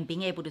anything and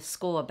being able to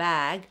score a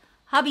bag,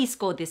 hubby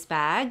scored this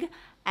bag.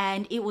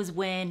 And it was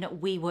when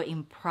we were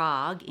in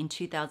Prague in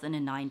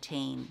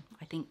 2019.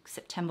 I think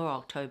September or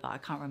October, I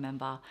can't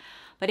remember.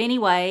 But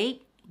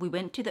anyway, we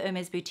went to the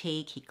Hermes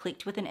boutique, he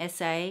clicked with an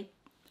essay,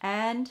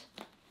 and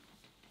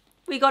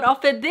we got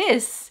offered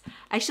this.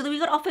 Actually, we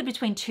got offered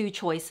between two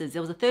choices.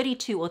 There was a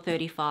 32 or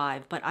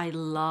 35, but I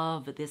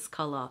love this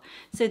color.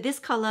 So this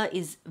color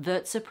is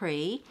Vert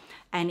Supre,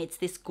 and it's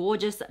this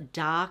gorgeous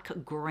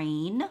dark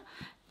green.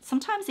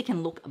 Sometimes it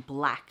can look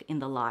black in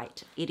the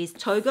light. It is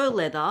Togo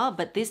leather,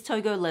 but this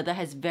Togo leather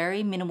has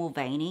very minimal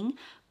veining,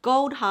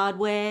 gold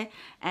hardware,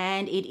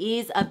 and it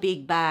is a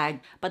big bag.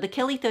 But the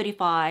Kelly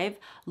 35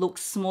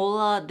 looks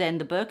smaller than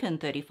the Birkin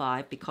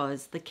 35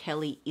 because the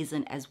Kelly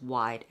isn't as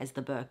wide as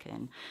the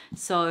Birkin.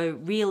 So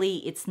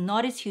really, it's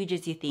not as huge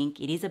as you think.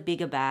 It is a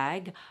bigger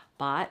bag,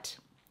 but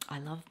I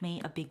love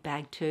me a big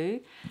bag too.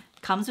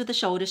 Comes with a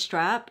shoulder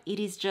strap. It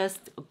is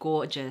just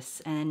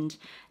gorgeous, and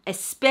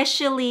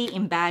especially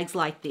in bags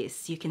like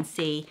this, you can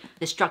see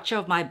the structure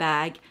of my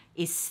bag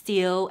is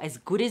still as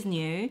good as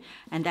new,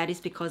 and that is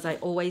because I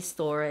always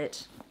store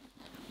it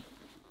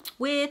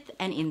with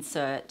an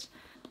insert.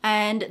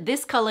 And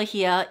this color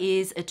here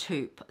is a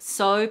taupe,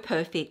 so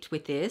perfect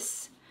with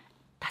this.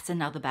 That's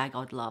another bag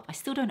I'd love. I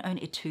still don't own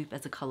a taupe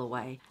as a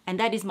colorway. And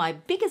that is my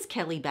biggest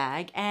Kelly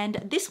bag,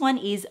 and this one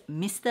is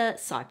Mr.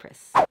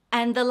 Cypress.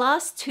 And the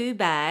last two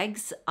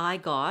bags I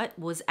got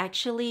was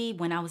actually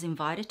when I was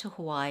invited to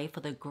Hawaii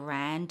for the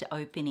grand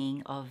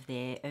opening of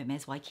their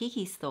Hermes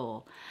Waikiki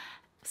store.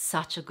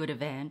 Such a good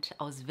event.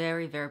 I was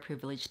very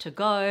privileged to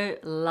go,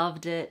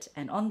 loved it.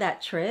 And on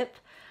that trip,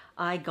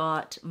 I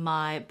got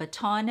my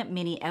Baton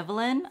Mini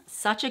Evelyn,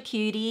 such a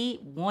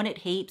cutie, worn it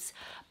heaps.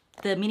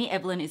 The Mini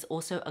Evelyn is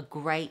also a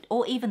great,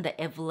 or even the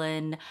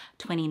Evelyn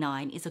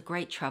 29 is a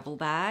great travel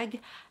bag.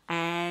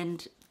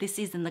 And this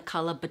is in the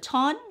color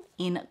Baton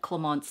in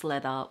Clement's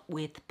leather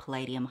with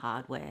palladium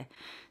hardware.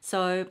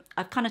 So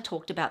I've kind of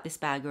talked about this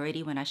bag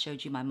already when I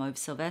showed you my Mauve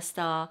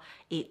Sylvester.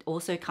 It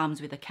also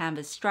comes with a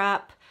canvas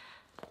strap,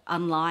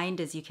 unlined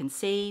as you can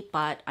see,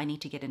 but I need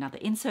to get another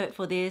insert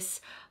for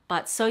this.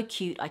 But so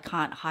cute, I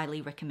can't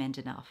highly recommend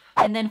enough.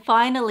 And then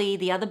finally,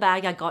 the other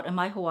bag I got on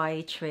my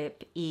Hawaii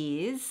trip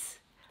is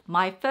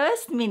my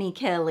first mini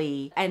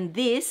Kelly. And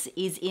this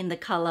is in the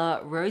color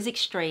Rose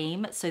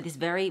Extreme, so this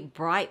very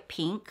bright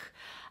pink.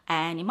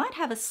 and it might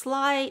have a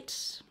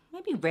slight,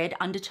 maybe red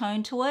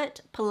undertone to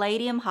it.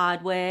 Palladium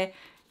hardware,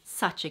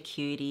 such a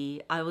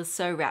cutie. I was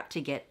so rapt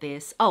to get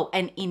this. Oh,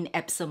 and in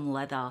Epsom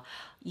leather.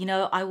 You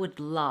know, I would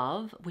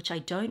love, which I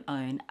don't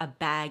own, a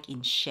bag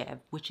in Chev,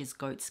 which is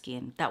goat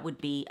skin. That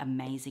would be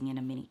amazing in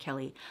a mini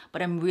Kelly.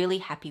 But I'm really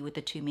happy with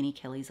the 2 mini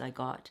Kellys I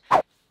got.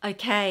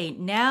 Okay,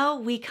 now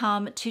we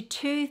come to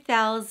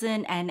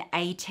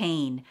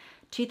 2018.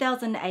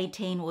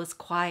 2018 was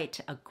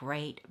quite a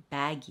great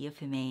bag year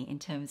for me in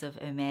terms of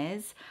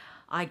Hermes.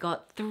 I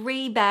got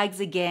 3 bags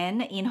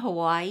again in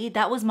Hawaii.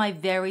 That was my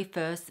very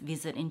first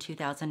visit in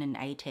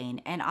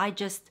 2018, and I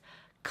just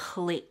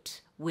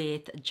clicked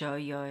with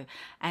Joyo.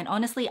 And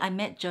honestly, I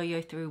met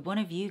Joyo through one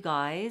of you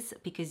guys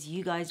because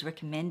you guys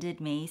recommended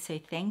me. So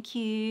thank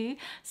you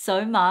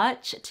so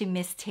much to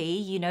Miss T.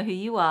 You know who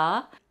you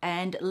are.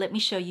 And let me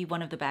show you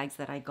one of the bags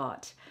that I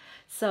got.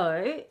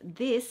 So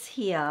this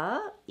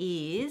here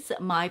is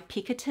my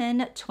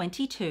Picotin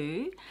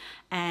 22,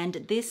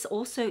 and this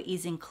also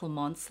is in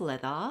Clemence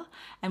leather.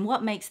 And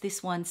what makes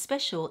this one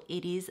special,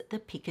 it is the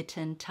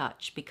Picotin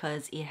touch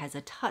because it has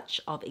a touch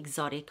of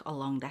exotic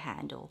along the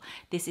handle.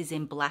 This is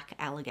in black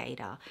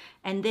alligator.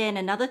 And then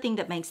another thing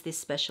that makes this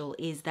special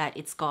is that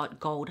it's got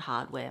gold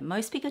hardware.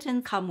 Most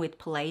Picotins come with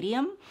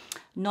palladium,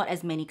 not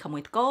as many come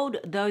with gold,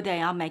 though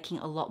they are making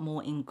a lot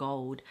more in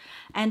gold.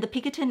 And the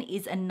Picotin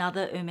is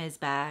another Hermes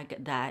bag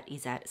that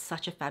is at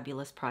such a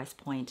fabulous price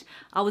point.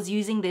 I was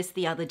using this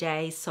the other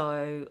day,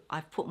 so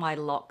I've put my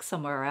lock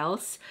somewhere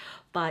else,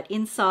 but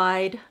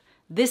inside,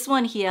 this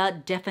one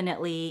here,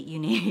 definitely you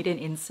need an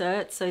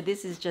insert. So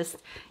this is just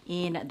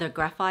in the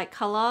graphite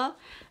color.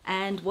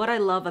 And what I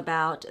love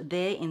about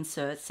their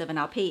inserts,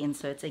 7RP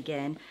inserts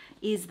again,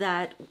 is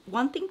that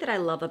one thing that I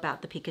love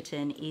about the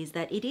Picotin is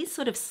that it is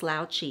sort of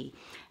slouchy,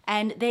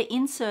 and their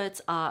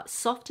inserts are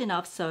soft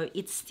enough so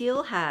it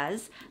still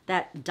has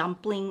that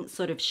dumpling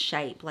sort of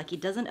shape. Like it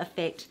doesn't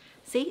affect,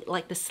 see,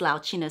 like the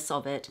slouchiness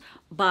of it,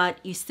 but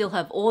you still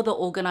have all the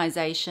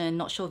organization.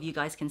 Not sure if you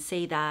guys can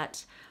see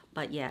that,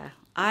 but yeah,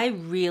 I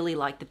really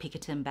like the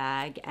Picotin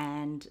bag,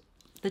 and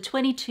the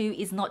 22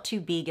 is not too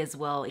big as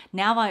well.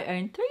 Now I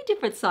own 3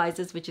 different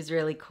sizes, which is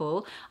really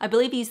cool. I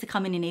believe it used to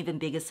come in an even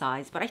bigger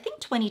size, but I think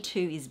 22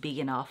 is big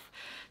enough.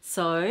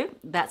 So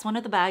that's one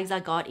of the bags I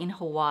got in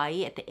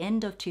Hawaii at the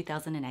end of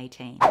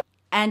 2018.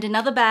 And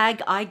another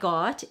bag I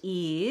got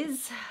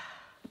is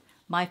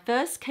my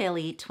first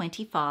Kelly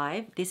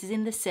 25. This is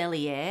in the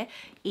Cellier.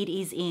 It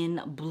is in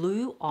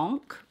blue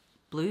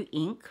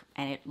ink,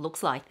 and it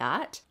looks like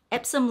that.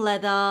 Epsom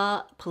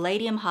leather,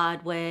 palladium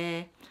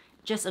hardware,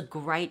 just a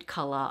great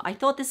color. I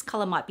thought this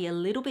color might be a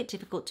little bit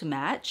difficult to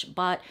match,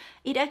 but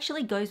it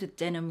actually goes with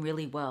denim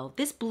really well.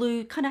 This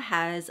blue kind of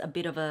has a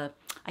bit of a,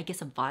 I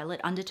guess, a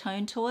violet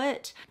undertone to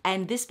it.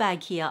 And this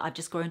bag here, I've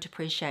just grown to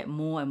appreciate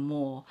more and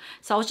more.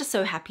 So I was just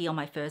so happy on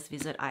my first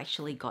visit, I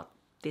actually got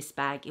this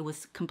bag. It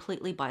was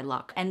completely by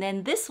luck. And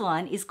then this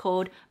one is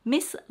called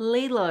Miss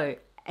Lilo.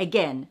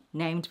 Again,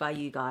 named by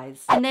you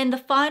guys. And then the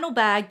final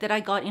bag that I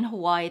got in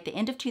Hawaii at the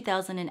end of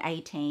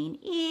 2018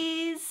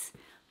 is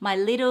my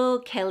little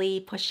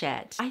Kelly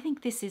pochette. I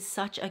think this is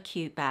such a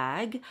cute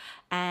bag,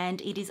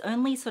 and it is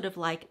only sort of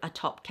like a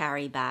top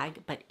carry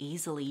bag, but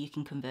easily you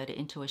can convert it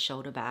into a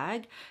shoulder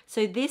bag.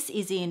 So this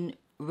is in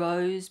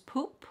rose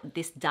poop,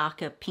 this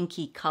darker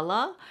pinky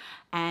color,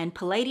 and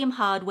palladium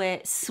hardware,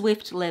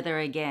 swift leather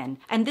again.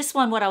 And this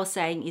one, what I was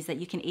saying is that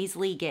you can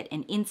easily get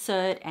an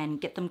insert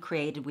and get them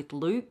created with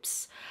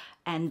loops,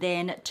 and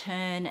then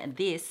turn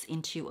this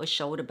into a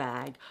shoulder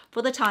bag.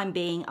 For the time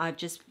being, I've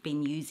just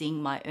been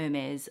using my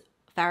Hermes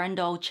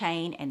farandole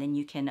chain, and then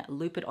you can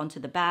loop it onto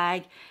the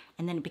bag,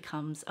 and then it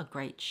becomes a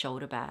great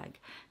shoulder bag.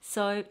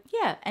 So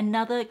yeah,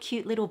 another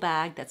cute little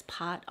bag that's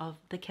part of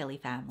the Kelly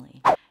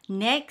family.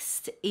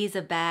 Next is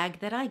a bag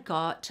that I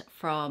got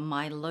from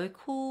my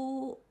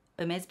local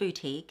Hermes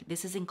boutique.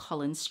 This is in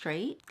Collins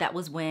Street. That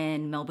was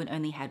when Melbourne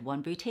only had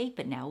 1 boutique,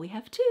 but now we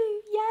have 2,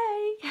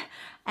 yay!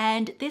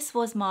 And this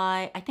was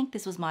my, I think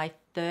this was my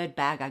 3rd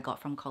bag I got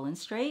from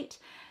Collins Street,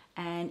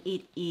 and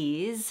it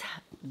is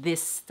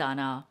this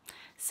stunner.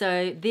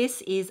 So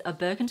this is a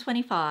Birkin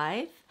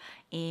 25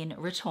 in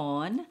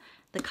Raton.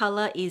 The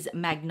color is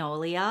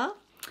Magnolia,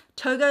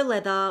 Togo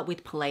leather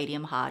with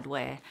palladium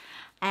hardware.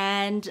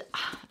 And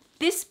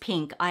this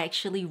pink I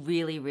actually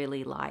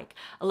really like.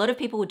 A lot of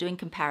people were doing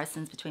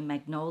comparisons between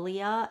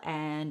Magnolia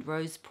and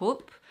Rose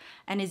Poop.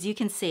 And as you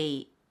can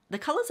see, the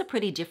colors are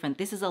pretty different.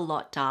 This is a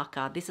lot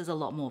darker. This is a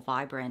lot more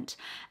vibrant.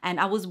 And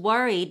I was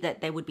worried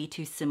that they would be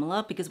too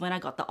similar, because when I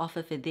got the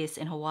offer for this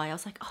in Hawaii, I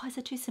was like, oh, is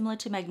it too similar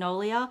to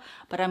Magnolia?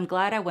 But I'm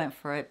glad I went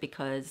for it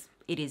because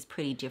it is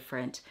pretty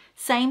different.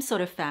 Same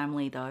sort of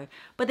family though.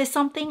 But there's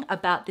something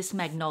about this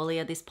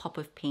Magnolia, this pop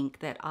of pink,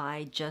 that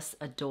I just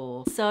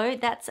adore. So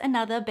that's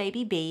another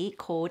baby bee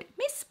called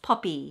Miss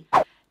Poppy.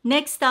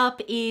 Next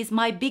up is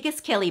my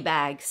biggest Kelly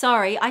bag.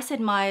 Sorry, I said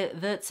my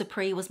Vert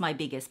Supre was my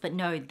biggest, but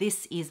no,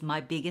 this is my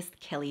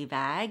biggest Kelly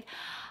bag.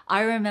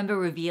 I remember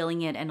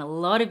revealing it and a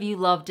lot of you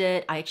loved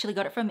it. I actually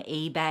got it from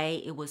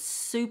eBay. It was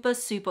super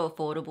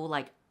affordable,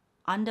 like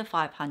under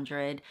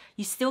 500.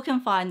 You still can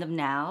find them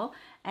now.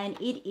 And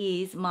it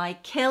is my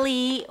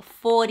Kelly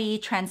 40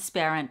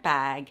 transparent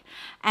bag.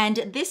 And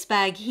this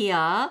bag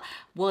here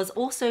was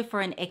also for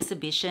an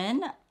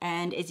exhibition.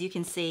 And as you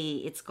can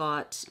see, it's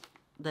got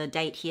the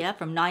date here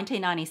from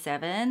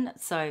 1997.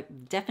 So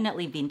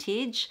definitely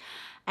vintage.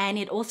 And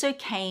it also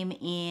came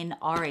in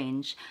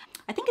orange.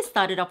 I think it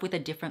started off with a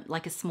different,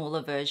 like a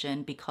smaller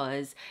version,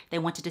 because they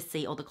wanted to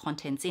see all the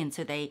contents in.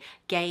 So they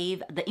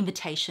gave, the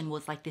invitation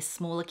was like this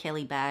smaller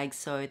Kelly bag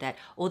so that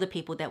all the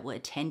people that were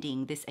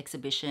attending this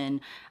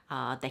exhibition,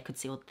 they could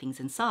see all the things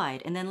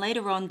inside. And then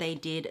later on they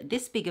did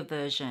this bigger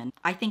version.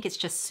 I think it's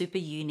just super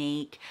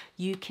unique.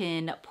 You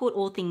can put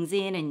all things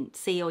in and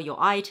see all your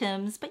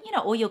items, but you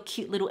know, all your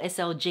cute little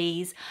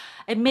SLGs.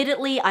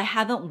 Admittedly, I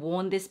haven't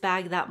worn this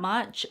bag that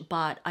much,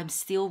 but I'm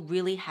still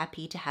really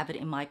happy to have it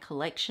in my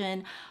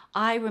collection.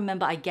 I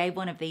remember I gave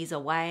one of these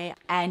away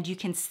and you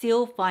can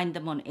still find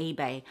them on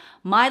eBay.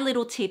 My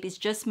little tip is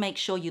just make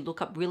sure you look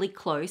up really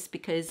close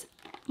because,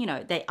 you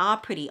know, they are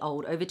pretty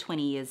old, over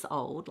 20 years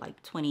old,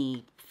 like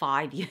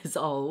 25 years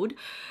old.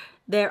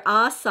 There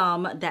are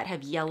some that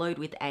have yellowed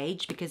with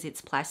age because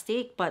it's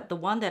plastic, but the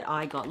one that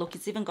I got, look,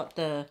 it's even got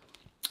the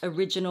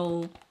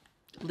original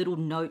little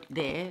note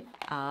there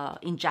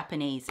in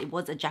Japanese. It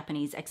was a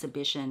Japanese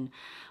exhibition,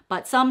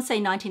 but some say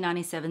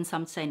 1997,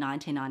 some say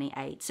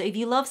 1998. So if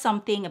you love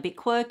something a bit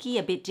quirky,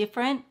 a bit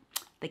different,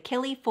 the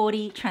Kelly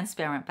 40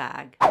 transparent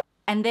bag.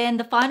 And then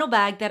the final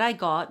bag that I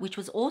got, which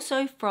was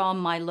also from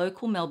my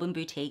local Melbourne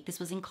boutique, this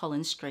was in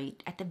Collins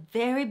Street at the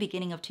very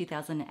beginning of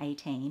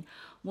 2018,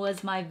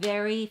 was my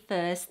very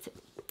first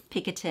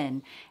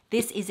Pickerton.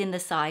 This is in the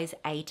size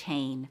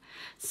 18.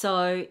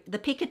 So the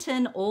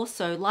Pickerton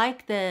also,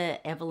 like the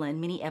Evelyn,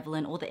 mini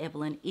Evelyn or the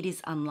Evelyn, it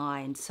is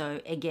unlined.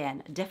 So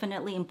again,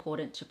 definitely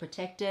important to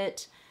protect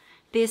it.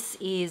 This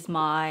is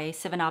my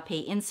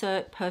 7RP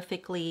insert,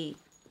 perfectly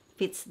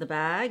fits the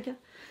bag.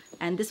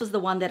 And this was the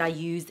one that I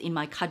used in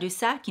my kadu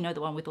sack, you know, the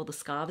one with all the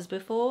scarves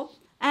before.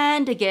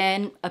 And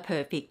again, a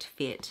perfect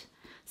fit.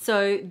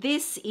 So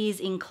this is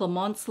in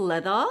Clement's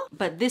leather,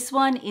 but this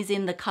one is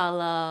in the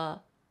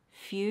color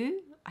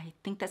Few. I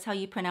think that's how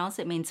you pronounce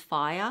it, means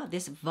fire,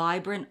 this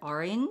vibrant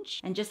orange.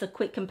 And just a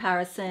quick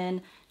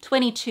comparison,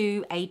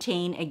 22,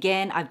 18.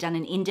 Again, I've done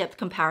an in-depth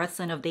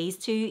comparison of these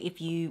two. If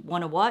you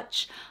want to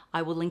watch,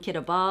 I will link it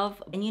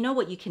above. And you know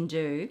what you can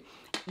do?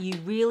 You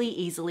really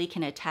easily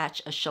can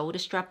attach a shoulder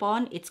strap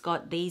on. It's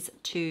got these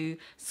two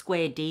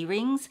square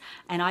D-rings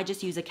and I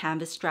just use a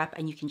canvas strap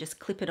and you can just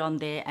clip it on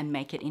there and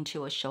make it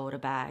into a shoulder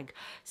bag.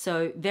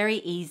 So very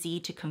easy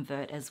to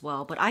convert as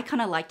well. But I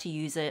kind of like to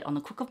use it on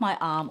the crook of my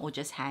arm or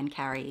just hand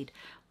carried.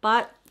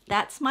 But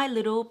that's my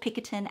little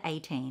Pickerton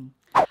 18.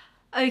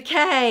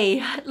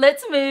 Okay,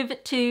 let's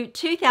move to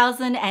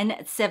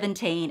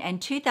 2017.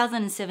 And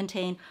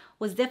 2017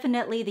 was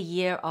definitely the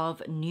year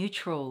of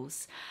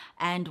neutrals.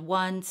 And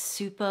one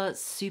super,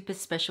 super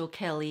special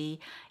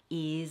Kelly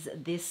is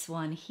this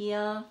one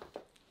here.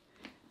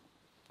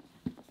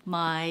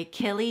 My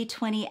Kelly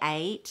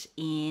 28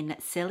 in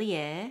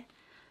Cellier,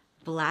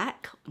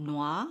 black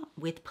noir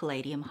with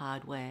palladium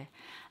hardware.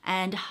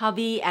 And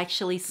hubby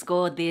actually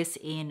scored this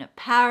in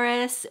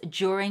Paris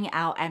during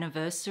our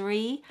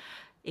anniversary.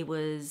 It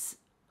was,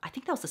 I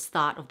think that was the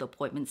start of the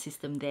appointment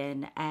system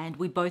then. And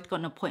we both got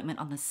an appointment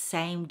on the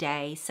same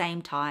day,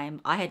 same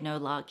time. I had no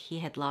luck, he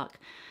had luck.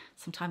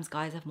 Sometimes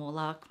guys have more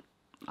luck.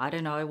 I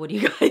don't know, what do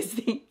you guys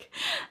think?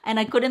 And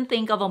I couldn't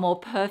think of a more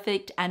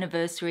perfect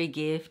anniversary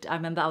gift. I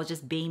remember I was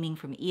just beaming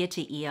from ear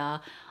to ear.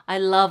 I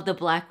love the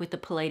black with the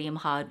palladium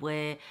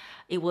hardware.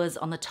 It was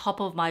on the top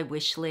of my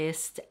wish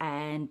list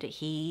and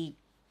he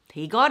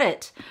got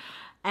it.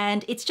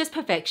 And it's just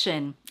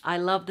perfection. I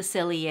love the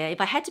Cellier.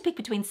 If I had to pick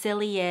between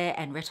Cellier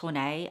and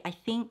Retourné, I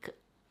think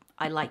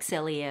I like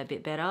Cellier a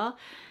bit better.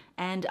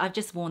 And I've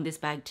just worn this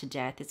bag to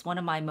death. It's one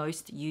of my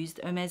most used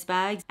Hermes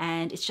bags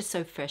and it's just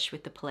so fresh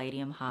with the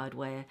palladium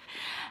hardware.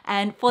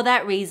 And for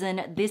that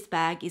reason, this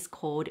bag is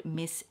called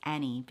Miss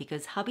Annie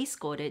because hubby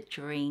scored it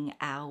during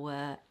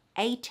our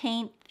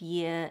 18th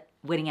year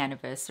wedding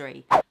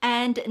anniversary.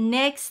 And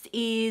next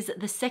is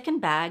the second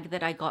bag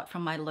that I got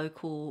from my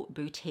local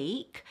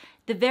boutique.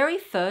 The very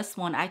first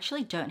one I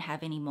actually don't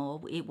have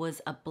anymore. It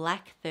was a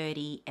black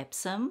 30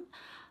 Epsom,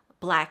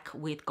 black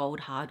with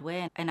gold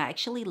hardware. And I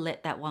actually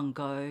let that one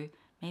go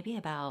maybe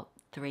about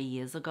 3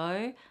 years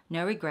ago.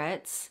 No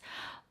regrets.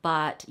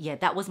 But yeah,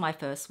 that was my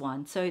first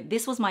one. So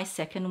this was my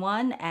second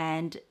one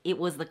and it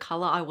was the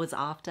color I was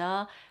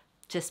after.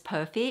 Just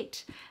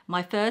perfect.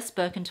 My first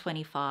Birkin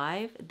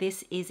 25.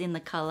 This is in the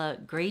color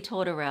Gris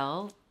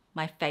Tourterelle,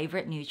 my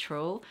favorite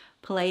neutral.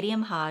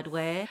 Palladium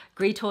hardware.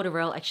 Gris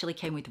Tourterelle actually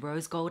came with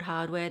rose gold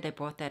hardware. They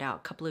brought that out a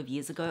couple of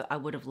years ago. I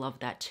would have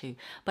loved that too.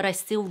 But I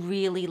still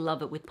really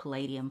love it with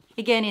palladium.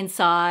 Again,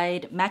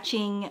 inside,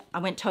 matching. I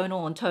went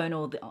tonal on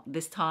tonal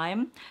this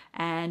time.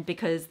 And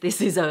because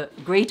this is a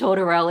Gris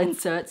Tourterelle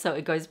insert, so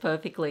it goes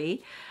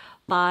perfectly.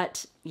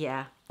 But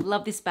yeah,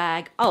 love this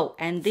bag. Oh,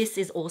 and this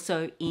is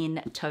also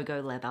in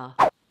Togo leather.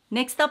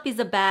 Next up is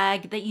a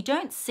bag that you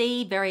don't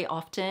see very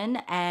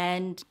often,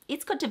 and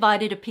it's got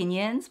divided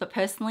opinions, but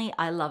personally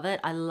I love it.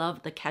 I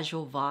love the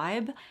casual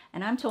vibe,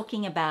 and I'm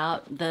talking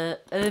about the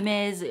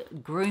Hermes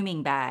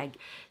grooming bag.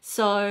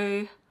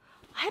 So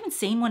I haven't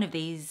seen one of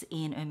these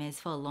in Hermes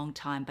for a long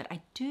time, but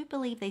I do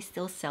believe they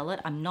still sell it.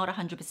 I'm not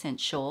 100%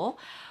 sure,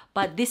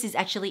 but this is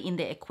actually in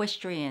the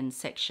equestrian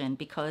section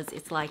because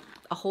it's like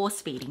a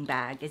horse feeding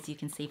bag, as you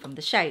can see from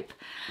the shape.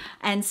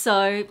 And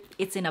so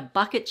it's in a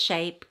bucket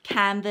shape,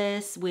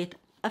 canvas with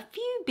a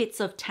few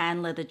bits of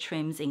tan leather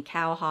trims in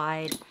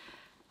cowhide,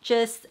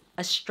 just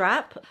a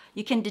strap.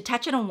 You can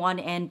detach it on one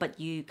end, but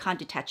you can't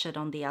detach it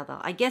on the other.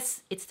 I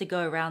guess it's to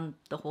go around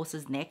the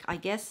horse's neck, I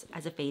guess,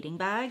 as a feeding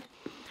bag.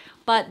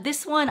 But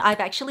this one I've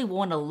actually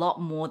worn a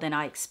lot more than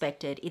I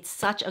expected. It's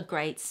such a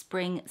great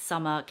spring,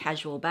 summer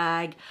casual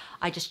bag.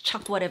 I just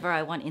chuck whatever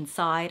I want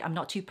inside. I'm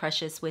not too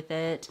precious with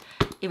it.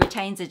 It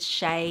retains its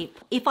shape.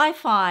 If I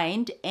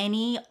find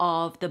any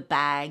of the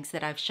bags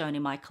that I've shown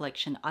in my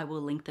collection, I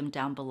will link them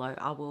down below.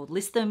 I will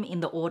list them in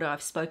the order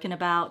I've spoken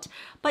about.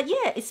 But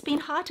yeah, it's been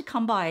hard to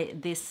come by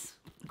this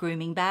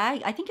grooming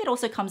bag. I think it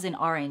also comes in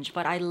orange,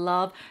 but I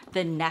love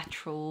the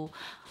natural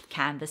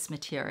canvas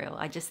material.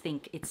 I just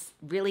think it's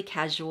really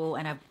casual,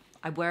 and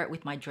I wear it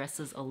with my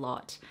dresses a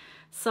lot.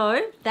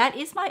 So that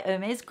is my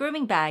Hermes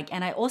grooming bag,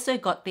 and I also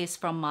got this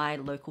from my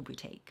local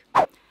boutique.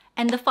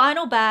 And the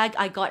final bag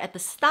I got at the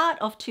start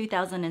of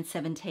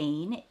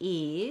 2017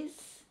 is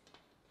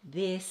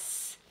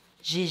this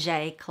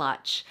Gigi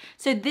clutch.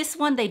 So this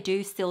one they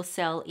do still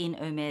sell in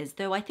Hermes,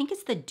 though I think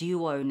it's the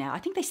duo now. I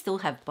think they still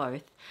have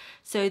both.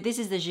 So this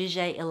is the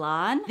Gigi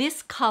Elan.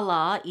 This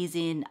color is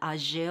in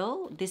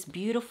Argile, this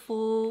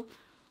beautiful,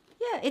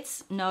 yeah,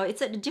 it's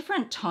a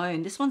different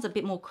tone. This one's a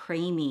bit more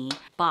creamy,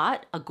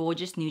 but a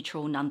gorgeous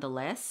neutral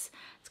nonetheless.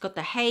 It's got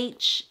the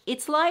H.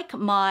 It's like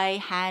my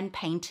hand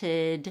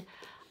painted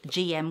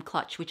GM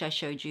clutch, which I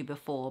showed you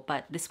before,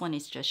 but this one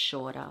is just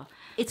shorter.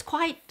 It's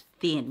quite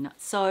thin,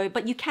 so,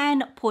 but you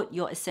can put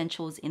your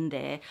essentials in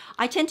there.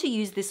 I tend to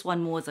use this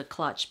one more as a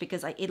clutch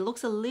because it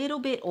looks a little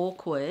bit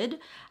awkward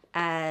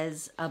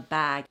as a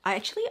bag. I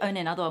actually own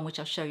another one, which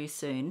I'll show you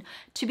soon.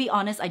 To be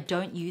honest, I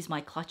don't use my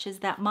clutches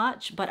that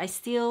much, but I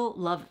still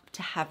love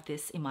to have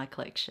this in my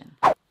collection.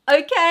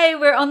 Okay,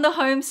 we're on the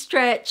home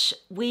stretch.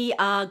 We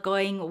are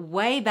going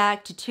way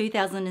back to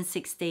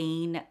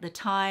 2016, the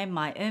time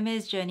my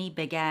Hermes journey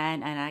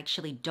began, and I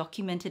actually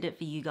documented it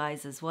for you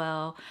guys as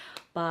well.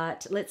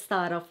 But let's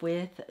start off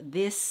with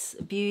this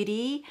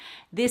beauty.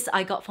 This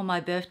I got for my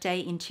birthday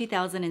in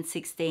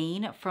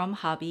 2016 from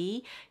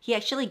hubby. He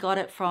actually got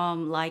it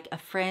from like a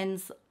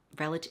friend's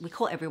relative. We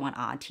call everyone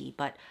auntie,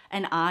 but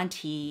an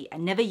auntie,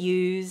 never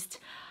used,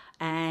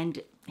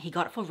 and he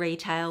got it for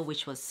retail,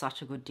 which was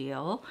such a good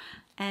deal.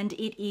 And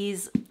it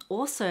is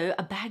also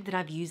a bag that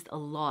I've used a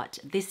lot.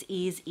 This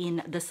is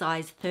in the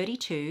size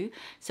 32.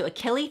 So a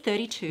Kelly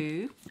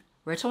 32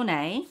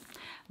 retourné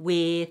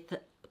with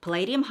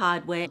palladium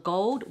hardware,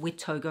 gold with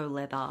Togo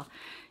leather.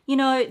 You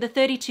know, the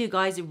 32,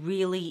 guys,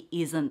 really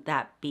isn't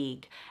that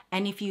big.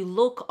 And if you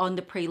look on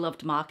the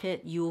pre-loved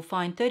market, you'll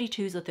find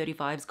 32s or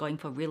 35s going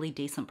for really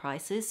decent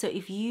prices. So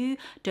if you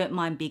don't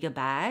mind bigger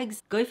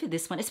bags, go for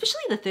this one,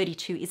 especially the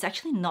 32. It's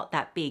actually not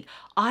that big.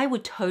 I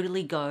would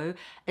totally go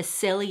a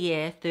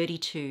Cellier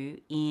 32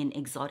 in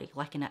exotic,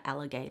 like in an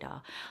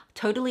alligator.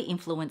 Totally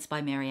influenced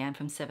by Marianne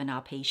from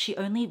 7RP. She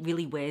only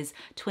really wears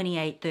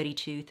 28,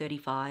 32,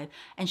 35,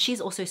 and she's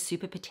also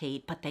super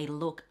petite, but they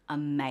look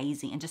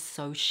amazing and just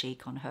so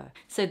chic on her.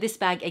 So this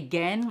bag,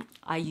 again,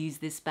 I use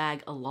this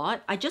bag a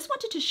lot. I just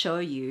wanted to show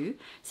you,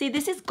 see,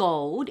 this is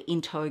gold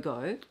in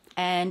Togo,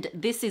 and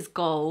this is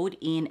gold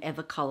in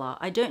Evercolor.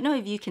 I don't know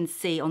if you can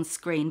see on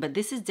screen, but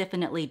this is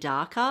definitely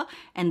darker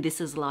and this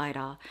is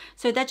lighter.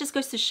 So that just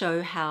goes to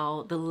show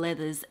how the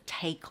leathers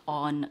take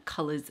on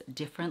colors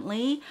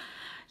differently.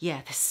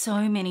 Yeah, there's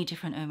so many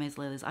different Hermes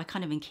leathers. I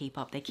can't even keep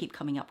up. They keep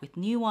coming up with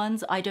new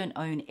ones. I don't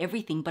own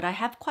everything, but I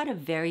have quite a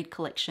varied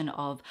collection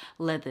of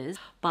leathers.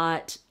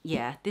 But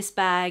yeah, this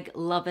bag,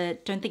 love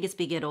it. Don't think it's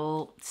big at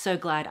all. So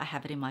glad I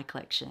have it in my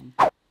collection.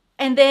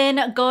 And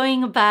then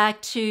going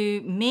back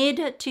to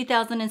mid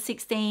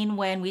 2016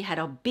 when we had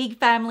a big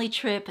family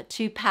trip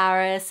to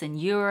Paris and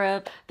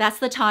Europe. That's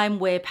the time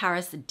where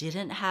Paris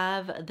didn't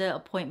have the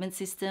appointment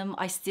system.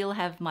 I still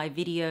have my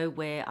video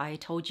where I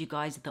told you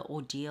guys the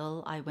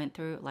ordeal I went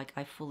through. Like,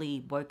 I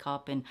fully woke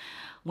up and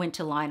went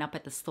to line up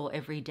at the store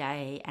every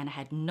day and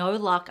had no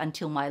luck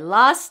until my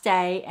last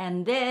day.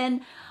 And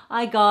then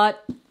I got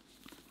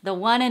the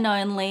one and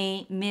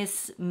only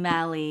Miss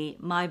Mally,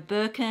 my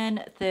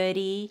Birkin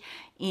 30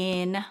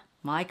 in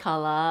my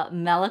color,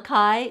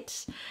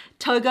 malachite,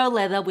 Togo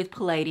leather with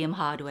palladium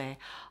hardware.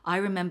 I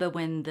remember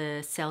when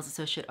the sales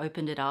associate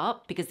opened it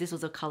up, because this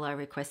was a color I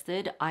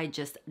requested, I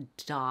just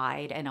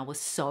died and I was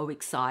so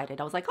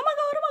excited. I was like, oh my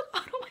God, oh my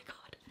God, oh my God.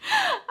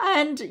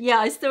 And yeah,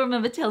 I still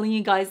remember telling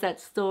you guys that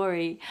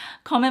story.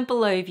 Comment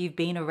below if you've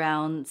been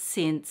around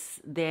since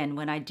then,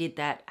 when I did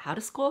that how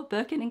to score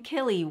Birkin and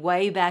Kelly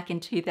way back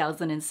in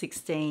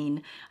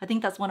 2016. I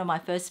think that's one of my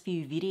first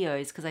few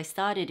videos, because I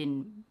started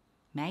in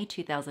May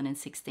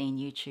 2016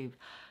 YouTube.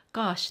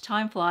 Gosh,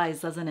 time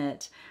flies, doesn't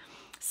it?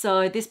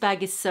 So this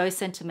bag is so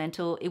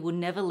sentimental. It will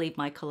never leave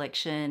my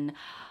collection.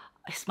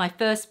 It's my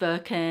first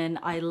Birkin.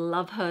 I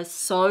love her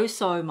so,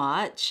 so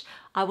much.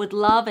 I would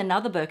love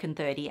another Birkin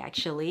 30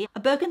 actually. A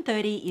Birkin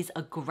 30 is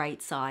a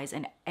great size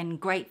and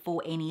great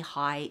for any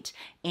height,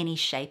 any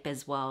shape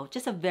as well.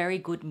 Just a very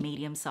good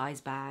medium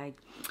size bag.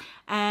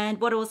 And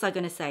what was I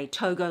gonna say?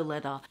 Togo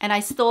leather. And I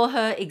store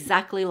her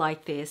exactly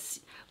like this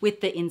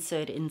with the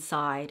insert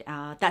inside.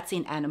 That's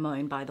in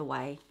anemone, by the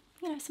way.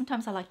 You know,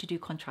 sometimes I like to do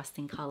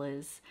contrasting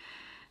colors.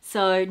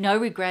 So no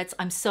regrets.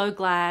 I'm so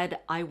glad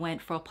I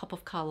went for a pop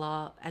of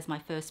color as my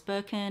first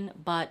Birkin,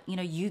 but you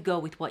know, you go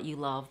with what you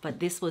love. But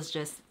this was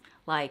just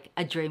like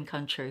a dream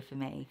come true for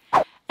me.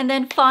 And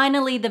then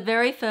finally, the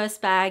very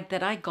first bag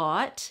that I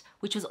got,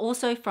 which was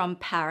also from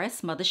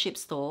Paris, Mothership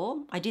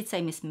store. I did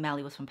say Miss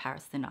Mally was from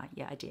Paris, didn't I?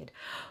 Yeah, I did.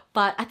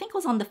 But I think it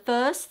was on the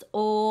first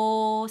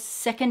or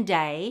second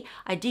day,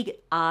 I did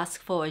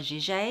ask for a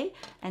Gigé.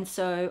 And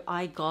so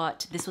I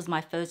got, this was my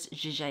first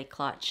Gigé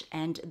clutch.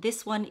 And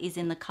this one is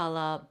in the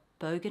color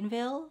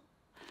Bougainville.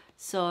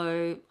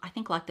 So I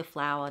think like the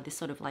flower, this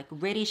sort of like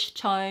reddish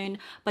tone,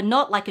 but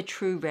not like a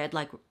true red,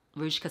 like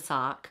Rouge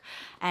Cassac.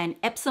 And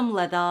Epsom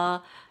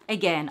leather.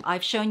 Again,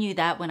 I've shown you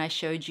that when I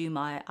showed you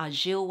my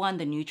Argile one,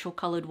 the neutral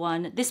colored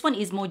one. This one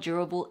is more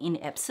durable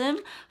in Epsom.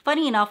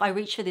 Funny enough, I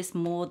reach for this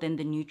more than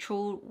the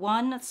neutral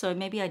one, so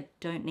maybe I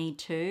don't need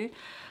to.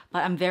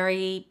 But I'm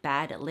very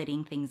bad at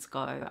letting things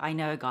go. I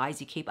know, guys,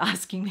 you keep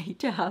asking me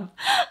to have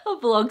a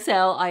vlog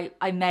sale.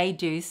 I may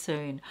do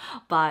soon,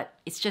 but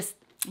it's just,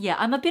 yeah,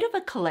 I'm a bit of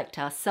a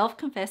collector,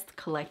 self-confessed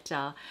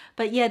collector.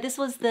 But yeah, this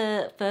was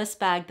the first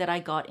bag that I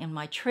got in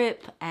my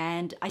trip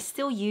and I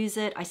still use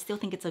it. I still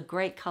think it's a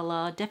great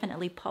color,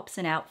 definitely pops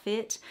an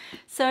outfit.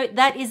 So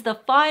that is the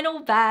final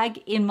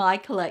bag in my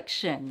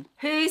collection.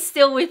 Who's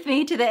still with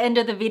me to the end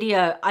of the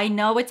video? I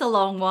know it's a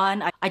long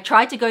one. I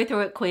tried to go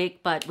through it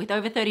quick, but with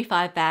over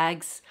 35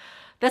 bags,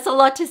 that's a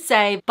lot to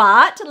say.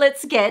 But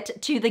let's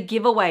get to the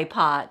giveaway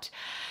part.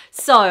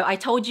 So I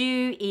told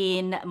you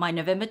in my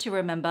November to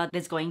Remember,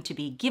 there's going to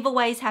be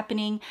giveaways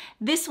happening.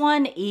 This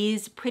one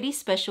is pretty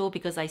special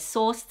because I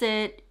sourced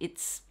it.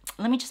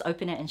 Let me just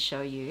open it and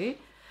show you.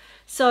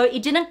 So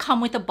it didn't come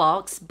with a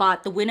box,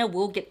 but the winner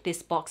will get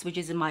this box, which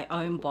is in my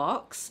own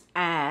box.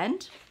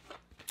 And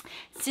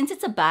since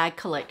it's a bag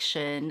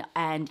collection,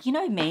 and you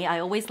know me, I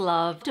always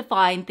love to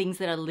find things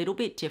that are a little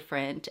bit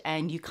different,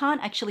 and you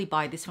can't actually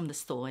buy this from the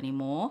store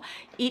anymore.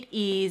 It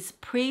is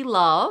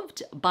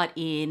pre-loved, but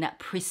in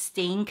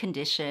pristine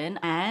condition,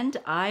 and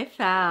I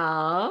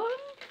found,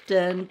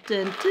 dun,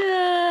 dun,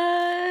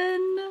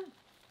 dun.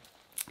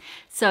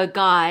 So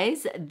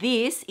guys,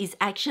 this is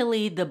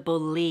actually the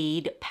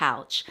Bolide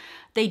Pouch.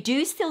 They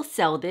do still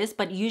sell this,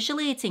 but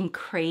usually it's in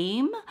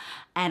cream,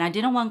 and I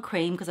didn't want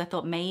cream because I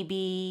thought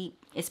maybe,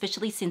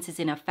 especially since it's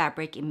in a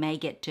fabric, it may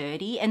get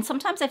dirty. And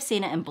sometimes I've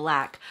seen it in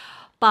black.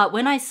 But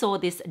when I saw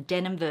this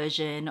denim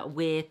version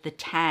with the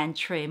tan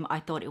trim, I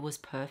thought it was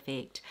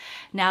perfect.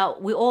 Now,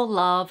 we all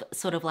love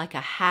sort of like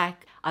a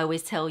hack. I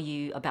always tell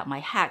you about my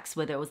hacks,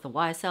 whether it was the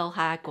YSL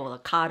hack or the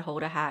card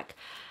holder hack.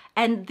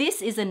 And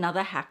this is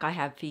another hack I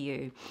have for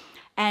you.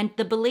 And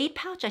the Bolide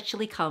pouch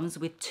actually comes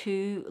with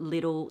two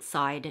little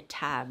side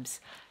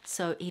tabs.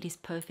 So it is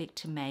perfect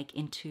to make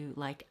into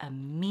like a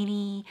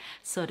mini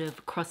sort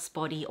of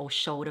crossbody or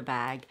shoulder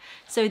bag.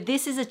 So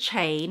this is a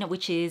chain,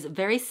 which is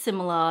very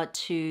similar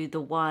to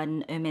the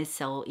one Hermes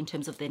sell in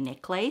terms of the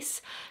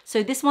necklace.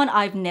 So this one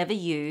I've never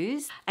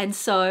used. And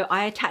so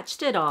I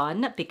attached it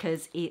on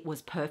because it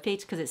was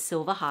perfect because it's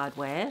silver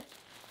hardware.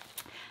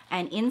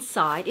 And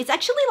inside, it's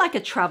actually like a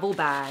travel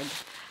bag.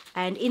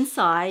 And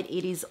inside,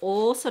 it is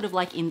all sort of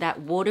like in that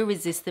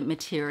water-resistant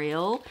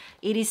material.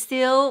 It is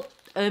still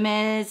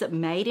Hermes,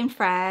 made in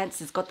France.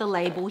 It's got the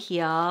label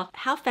here.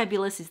 How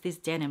fabulous is this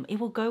denim? It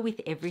will go with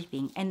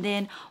everything. And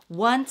then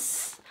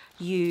once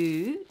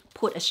you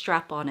put a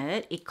strap on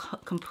it, it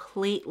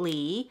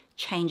completely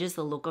changes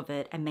the look of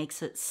it and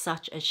makes it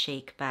such a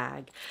chic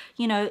bag.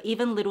 You know,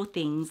 even little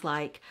things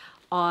like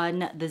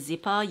on the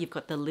zipper, you've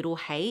got the little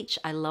H.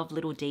 I love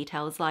little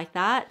details like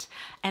that.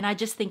 And I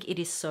just think it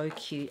is so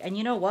cute. And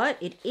you know what?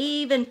 It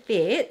even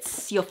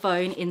fits your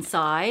phone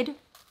inside.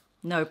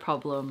 No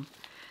problem.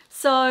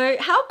 So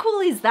how cool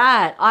is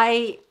that?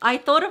 I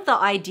thought of the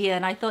idea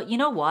and I thought, you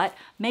know what?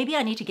 Maybe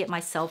I need to get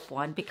myself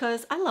one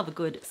because I love a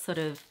good sort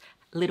of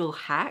little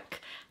hack.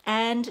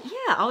 And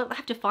yeah, I'll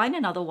have to find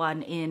another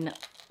one in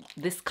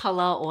this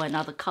color or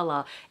another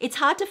color. It's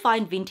hard to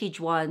find vintage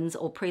ones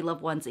or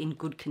pre-loved ones in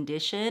good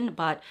condition,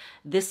 but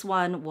this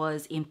one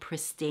was in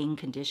pristine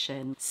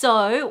condition.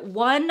 So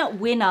one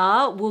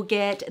winner will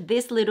get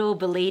this little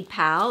Bolide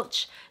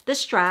pouch. the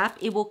strap.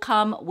 It will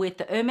come with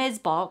the Hermes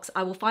box.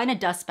 I will find a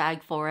dust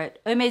bag for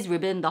it, Hermes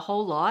ribbon, the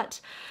whole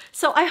lot.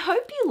 So I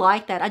hope you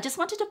like that. I just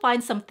wanted to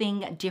find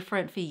something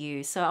different for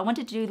you. So I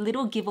wanted to do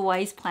little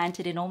giveaways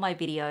planted in all my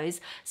videos.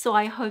 So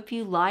I hope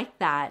you like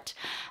that.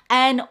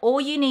 And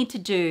all you need to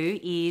do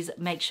is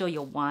make sure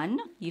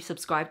you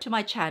subscribe to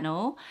my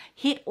channel,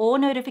 hit all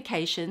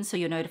notifications so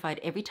you're notified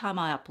every time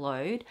I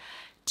upload.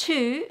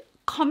 2,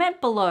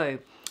 comment below.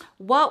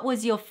 What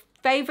was your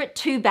favorite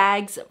 2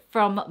 bags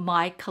from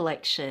my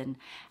collection?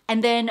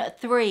 And then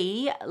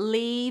 3,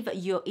 leave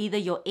either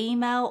your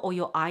email or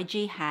your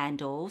IG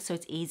handle so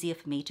it's easier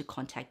for me to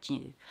contact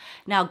you.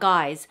 Now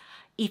guys,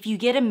 if you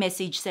get a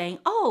message saying,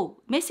 oh,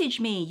 message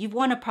me, you've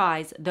won a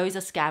prize, those are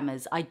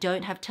scammers. I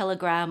don't have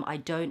Telegram, I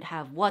don't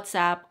have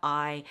WhatsApp.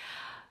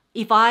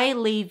 If I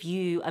leave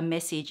you a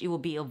message, it will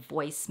be a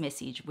voice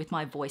message with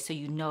my voice so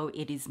you know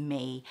it is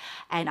me.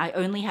 And I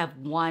only have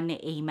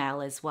 1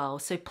 email as well,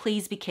 so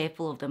please be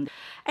careful of them.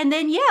 And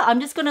then yeah, I'm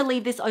just gonna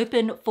leave this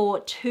open for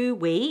 2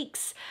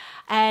 weeks.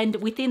 And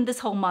within this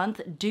whole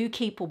month, do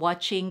keep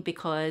watching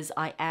because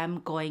I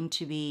am going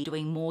to be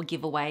doing more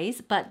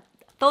giveaways. But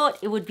thought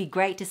it would be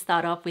great to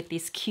start off with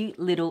this cute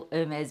little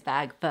Hermes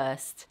bag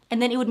first.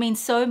 And then it would mean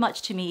so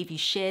much to me if you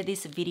share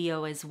this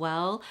video as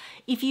well.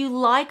 If you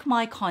like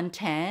my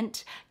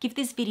content, give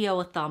this video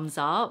a thumbs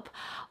up.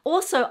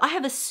 Also, I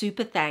have a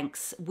super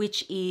thanks,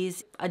 which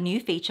is a new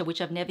feature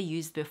which I've never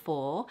used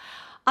before.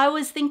 I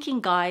was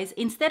thinking, guys,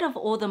 instead of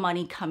all the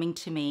money coming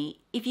to me,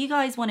 if you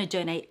guys want to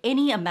donate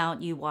any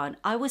amount you want,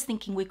 I was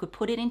thinking we could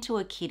put it into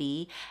a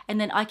kitty and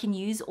then I can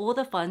use all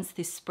the funds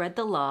to spread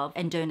the love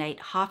and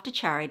donate half to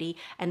charity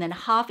and then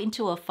half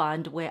into a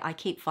fund where I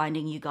keep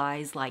finding you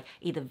guys like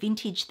either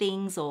vintage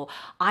things or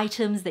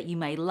items that you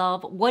may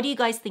love. What do you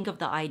guys think of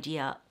the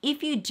idea?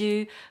 If you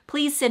do,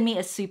 please send me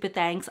a super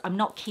thanks. I'm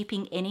not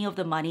keeping any of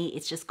the money.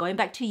 It's just going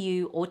back to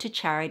you or to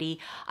charity.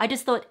 I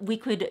just thought we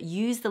could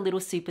use the little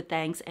super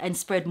thanks and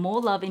spread more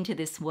love into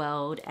this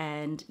world.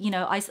 And you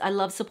know, I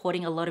love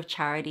supporting a lot of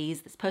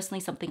charities. It's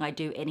personally something I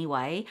do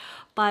anyway.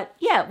 But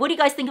yeah, what do you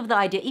guys think of the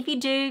idea? If you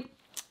do,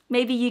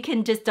 maybe you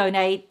can just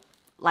donate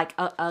like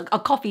a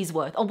coffee's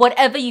worth or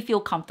whatever you feel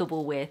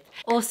comfortable with.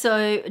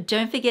 Also,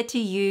 don't forget to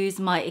use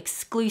my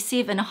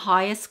exclusive and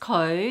highest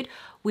code,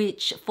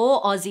 which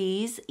for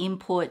Aussies,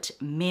 input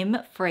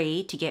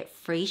MIMFREE to get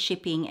free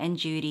shipping and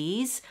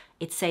duties.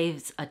 It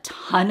saves a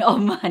ton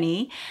of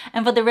money.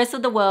 And for the rest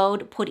of the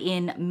world, put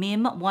in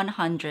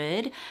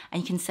MIM100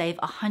 and you can save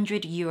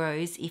 100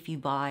 euros if you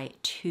buy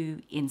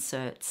 2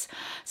 inserts.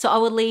 So I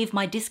will leave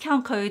my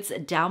discount codes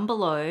down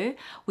below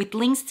with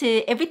links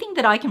to everything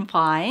that I can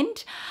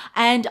find.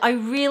 And I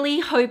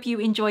really hope you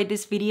enjoyed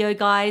this video,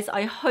 guys.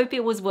 I hope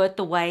it was worth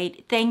the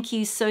wait. Thank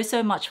you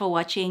so much for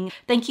watching.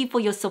 Thank you for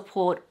your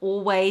support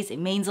always. It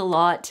means a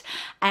lot.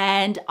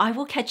 And I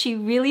will catch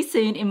you really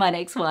soon in my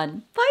next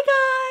one. Bye,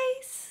 guys.